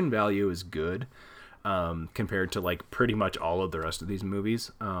production value is good, compared to like pretty much all of the rest of these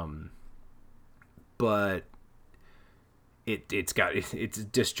movies. But it's got its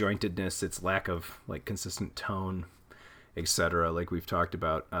disjointedness, its lack of like consistent tone, etc. Like we've talked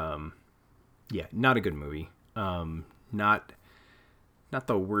about. Yeah, not a good movie. Not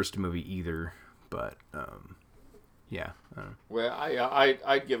the worst movie either, but yeah. I don't know. Well,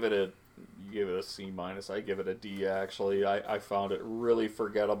 I'd give it a C-. I give it a D. Actually, I found it really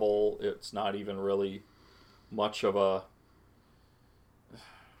forgettable. It's not even really much of a,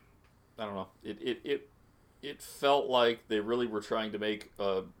 I don't know. It felt like they really were trying to make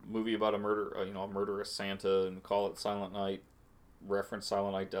a movie about a murderous Santa and call it Silent Night, reference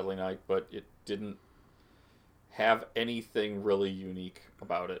Silent Night, Deadly Night, but it didn't have anything really unique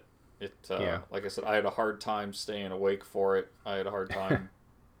about it. Like I said, I had a hard time staying awake for it. I had a hard time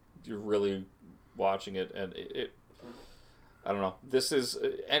really watching it, and it I don't know. This is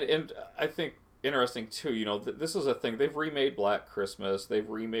and I think interesting too. You know, this is a thing. They've remade Black Christmas. They've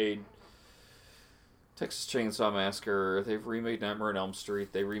remade Texas Chainsaw Massacre. They've remade Nightmare on Elm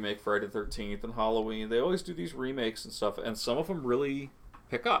Street. They remake Friday the 13th and Halloween. They always do these remakes and stuff, and some of them really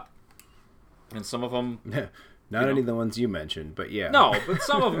pick up, and some of them. Not any of the ones you mentioned, but yeah. No, but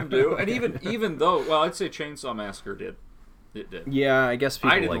some of them do, and even though, well, I'd say Chainsaw Massacre did. It did. Yeah, I guess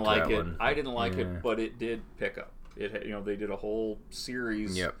people I didn't like that it. one. I didn't like it, but it did pick up. It, they did a whole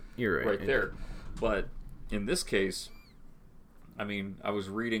series. Yep, you're right there. But in this case, I mean, I was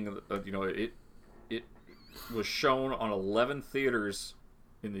reading. It was shown on 11 theaters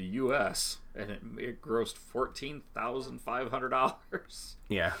in the U.S. and it grossed $14,500.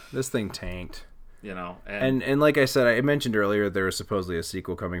 Yeah, this thing tanked. You know, and like I said, I mentioned earlier there was supposedly a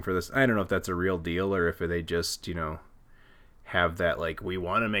sequel coming for this. I don't know if that's a real deal or if they just have that like we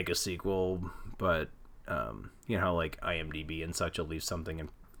want to make a sequel, but like IMDb and such will leave something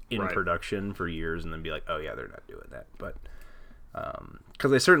in production for years and then be like, oh yeah, they're not doing that. But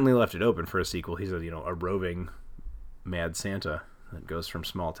because they certainly left it open for a sequel. He's a roving mad Santa that goes from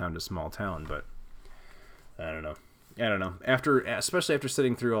small town to small town, but I don't know. Especially after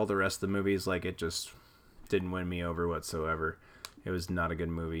sitting through all the rest of the movies, like it just didn't win me over whatsoever. It was not a good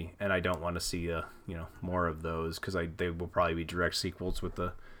movie, and I don't want to see more of those because they will probably be direct sequels with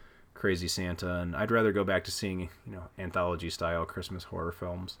the Crazy Santa, and I'd rather go back to seeing anthology style Christmas horror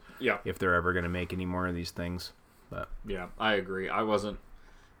films. Yeah, if they're ever going to make any more of these things. But yeah, I agree. I wasn't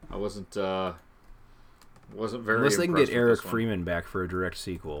very. Unless they can get Eric Freeman back for a direct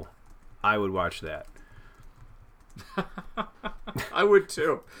sequel, I would watch that. I would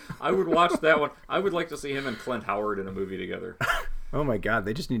too. I would watch that one. I would like to see him and Clint Howard in a movie together. Oh my God!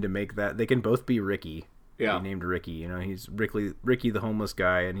 They just need to make that. They can both be Ricky. Yeah, be named Ricky. He's Ricky the homeless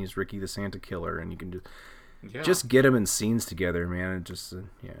guy, and he's Ricky the Santa killer, and you can just get them in scenes together, man. And just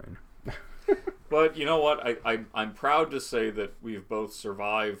But you know what? I'm proud to say that we've both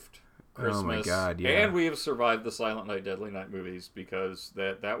survived Christmas. Oh my God! Yeah, and we have survived the Silent Night, Deadly Night movies because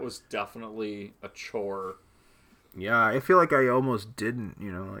that was definitely a chore. Yeah, I feel like I almost didn't,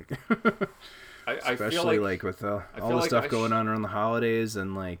 especially like with all the stuff going on around the holidays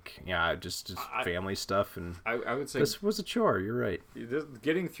and just family stuff. And I would say this was a chore. You're right.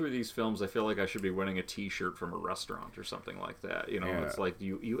 Getting through these films, I feel like I should be winning a T-shirt from a restaurant or something like that. It's like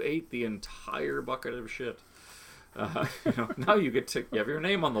you ate the entire bucket of shit. Now you have your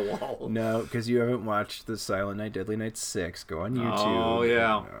name on the wall. No, because you haven't watched the Silent Night, Deadly Night 6. Go on YouTube. Oh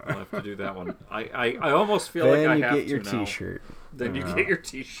yeah, I'll have to do that one. I almost feel like I have to. Then you get your T-shirt. Then you get your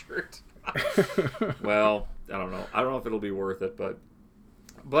T-shirt. Well, I don't know. I don't know if it'll be worth it, but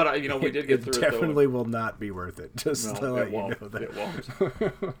we did get through it. Definitely will not be worth it. Just to let you know that it won't.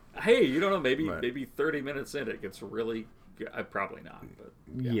 Hey, you don't know. Maybe 30 minutes in, it gets really. Probably not, but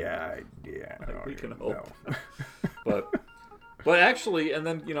yeah. We can hope. No. but actually, and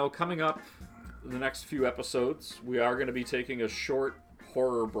then coming up the next few episodes, we are going to be taking a short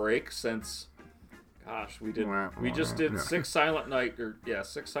horror break since, we just did 6 Silent Night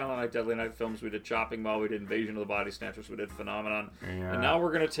Deadly Night films. We did Chopping Mall, we did Invasion of the Body Snatchers, we did Phenomenon, and now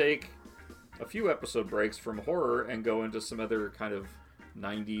we're going to take a few episode breaks from horror and go into some other kind of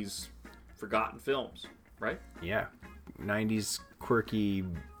 90s forgotten films, right? Yeah. 90s quirky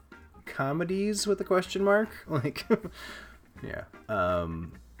comedies with a question mark, yeah.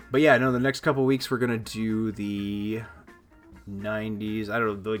 But yeah, no, the next couple weeks we're gonna do the 90s, I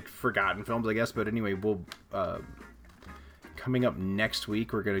don't know, forgotten films, I guess. But anyway, we'll coming up next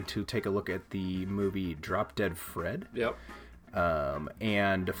week we're going to take a look at the movie Drop Dead Fred. Yep.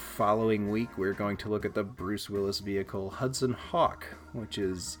 And following week we're going to look at the Bruce Willis vehicle Hudson Hawk, which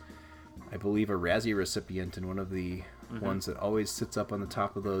is, I believe, a Razzie recipient and one of the ones that always sits up on the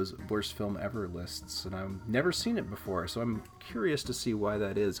top of those worst film ever lists. And I've never seen it before, so I'm curious to see why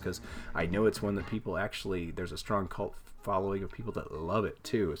that is, because I know it's one that people actually, there's a strong cult following of people that love it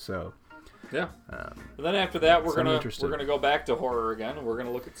too. So yeah. And then after that, we're gonna go back to horror again, and we're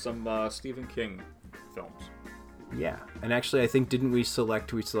gonna look at some Stephen King films. Yeah, and actually, I think we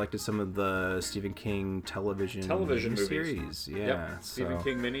selected some of the Stephen King television movies. Yeah, yep. Stephen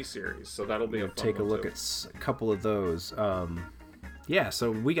King miniseries. So that'll be a fun take a look at a couple of those. Yeah,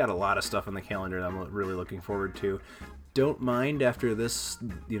 so we got a lot of stuff on the calendar that I'm really looking forward to. Don't mind after this,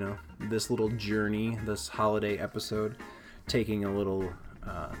 this little journey, this holiday episode, taking a little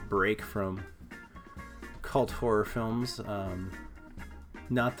break from cult horror films.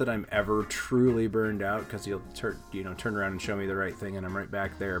 Not that I'm ever truly burned out, because you'll turn around and show me the right thing and I'm right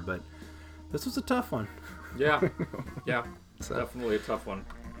back there, but this was a tough one. Yeah, so. Definitely a tough one.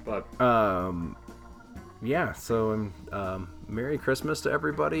 But yeah, so Merry Christmas to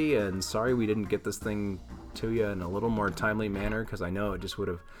everybody, and sorry we didn't get this thing to you in a little more timely manner, because I know it just would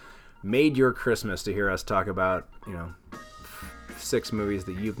have made your Christmas to hear us talk about, 6 movies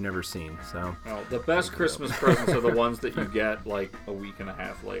that you've never seen. So the best Christmas presents are the ones that you get like a week and a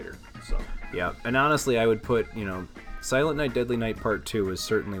half later. So yeah, and honestly, I would put Silent Night, Deadly Night Part 2 is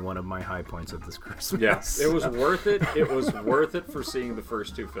certainly one of my high points of this Christmas. Yeah, it was worth it. It was worth it for seeing the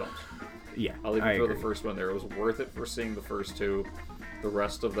first 2 films. Yeah, I'll even throw the first one there. It was worth it for seeing the first 2. The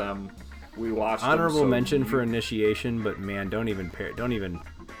rest of them, we watched. Honorable mention for Initiation, but man, don't even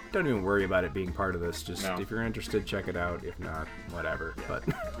worry about it being part of this. Just if you're interested, check it out. If not, whatever. Yeah. But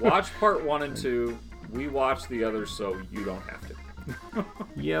watch part 1 and 2. We watched the others, so you don't have to.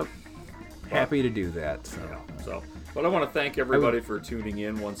 Yep. Happy to do that. But I want to thank everybody for tuning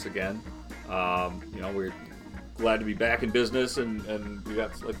in once again. We're glad to be back in business, and we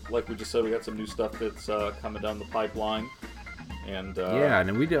got, like we just said, we got some new stuff that's coming down the pipeline. And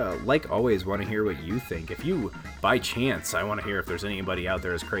and we'd like always want to hear what you think. If you, by chance, I want to hear if there's anybody out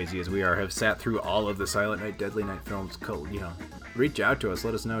there as crazy as we are, have sat through all of the Silent Night, Deadly Night films. Reach out to us,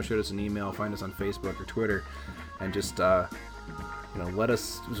 let us know, shoot us an email, find us on Facebook or Twitter, and just let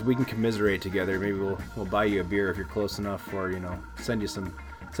us, so we can commiserate together. Maybe we'll buy you a beer if you're close enough, or send you some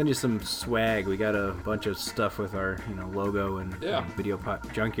swag. We got a bunch of stuff with our logo and Video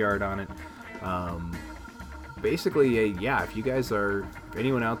Junkyard on it. Basically, if you guys if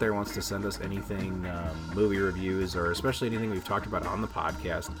anyone out there wants to send us anything, movie reviews, or especially anything we've talked about on the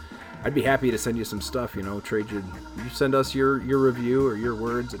podcast, I'd be happy to send you some stuff. Trade you send us your review or your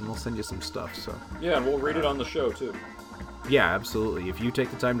words, and we'll send you some stuff. So yeah, and we'll read it on the show too. Yeah, absolutely. If you take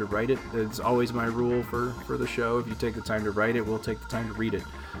the time to write it, it's always my rule for the show. If you take the time to write it, we'll take the time to read it.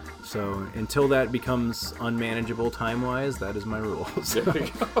 So until that becomes unmanageable time-wise, that is my rule. So. There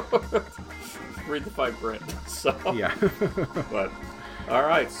you go. Read the fine print. So yeah. But all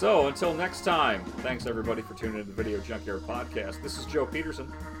right. So until next time, thanks everybody for tuning in to the Video Junkyard podcast. This is Joe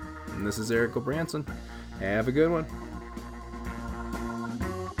Peterson, and this is Eric O'Branson. Have a good one.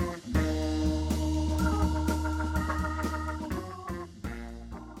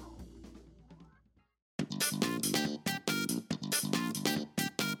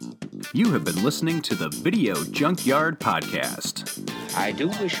 You have been listening to the Video Junkyard podcast. I do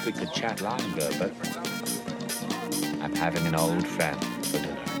wish we could chat longer, but I'm having an old friend for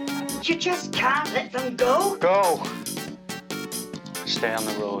dinner. You just can't let them go. Go! Stay on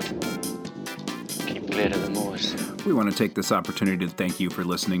the road. Keep clear to the moors. We want to take this opportunity to thank you for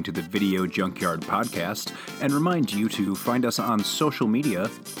listening to the Video Junkyard podcast and remind you to find us on social media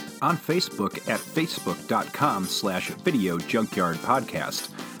on Facebook at facebook.com/Video Junkyard podcast,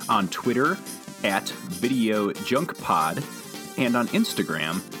 on Twitter at Video Junk Pod, and on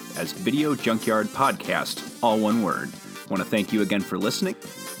Instagram as Video Junkyard Podcast, all one word. Want to thank you again for listening,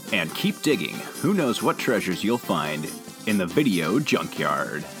 and keep digging. Who knows what treasures you'll find in the Video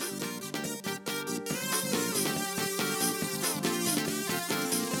Junkyard.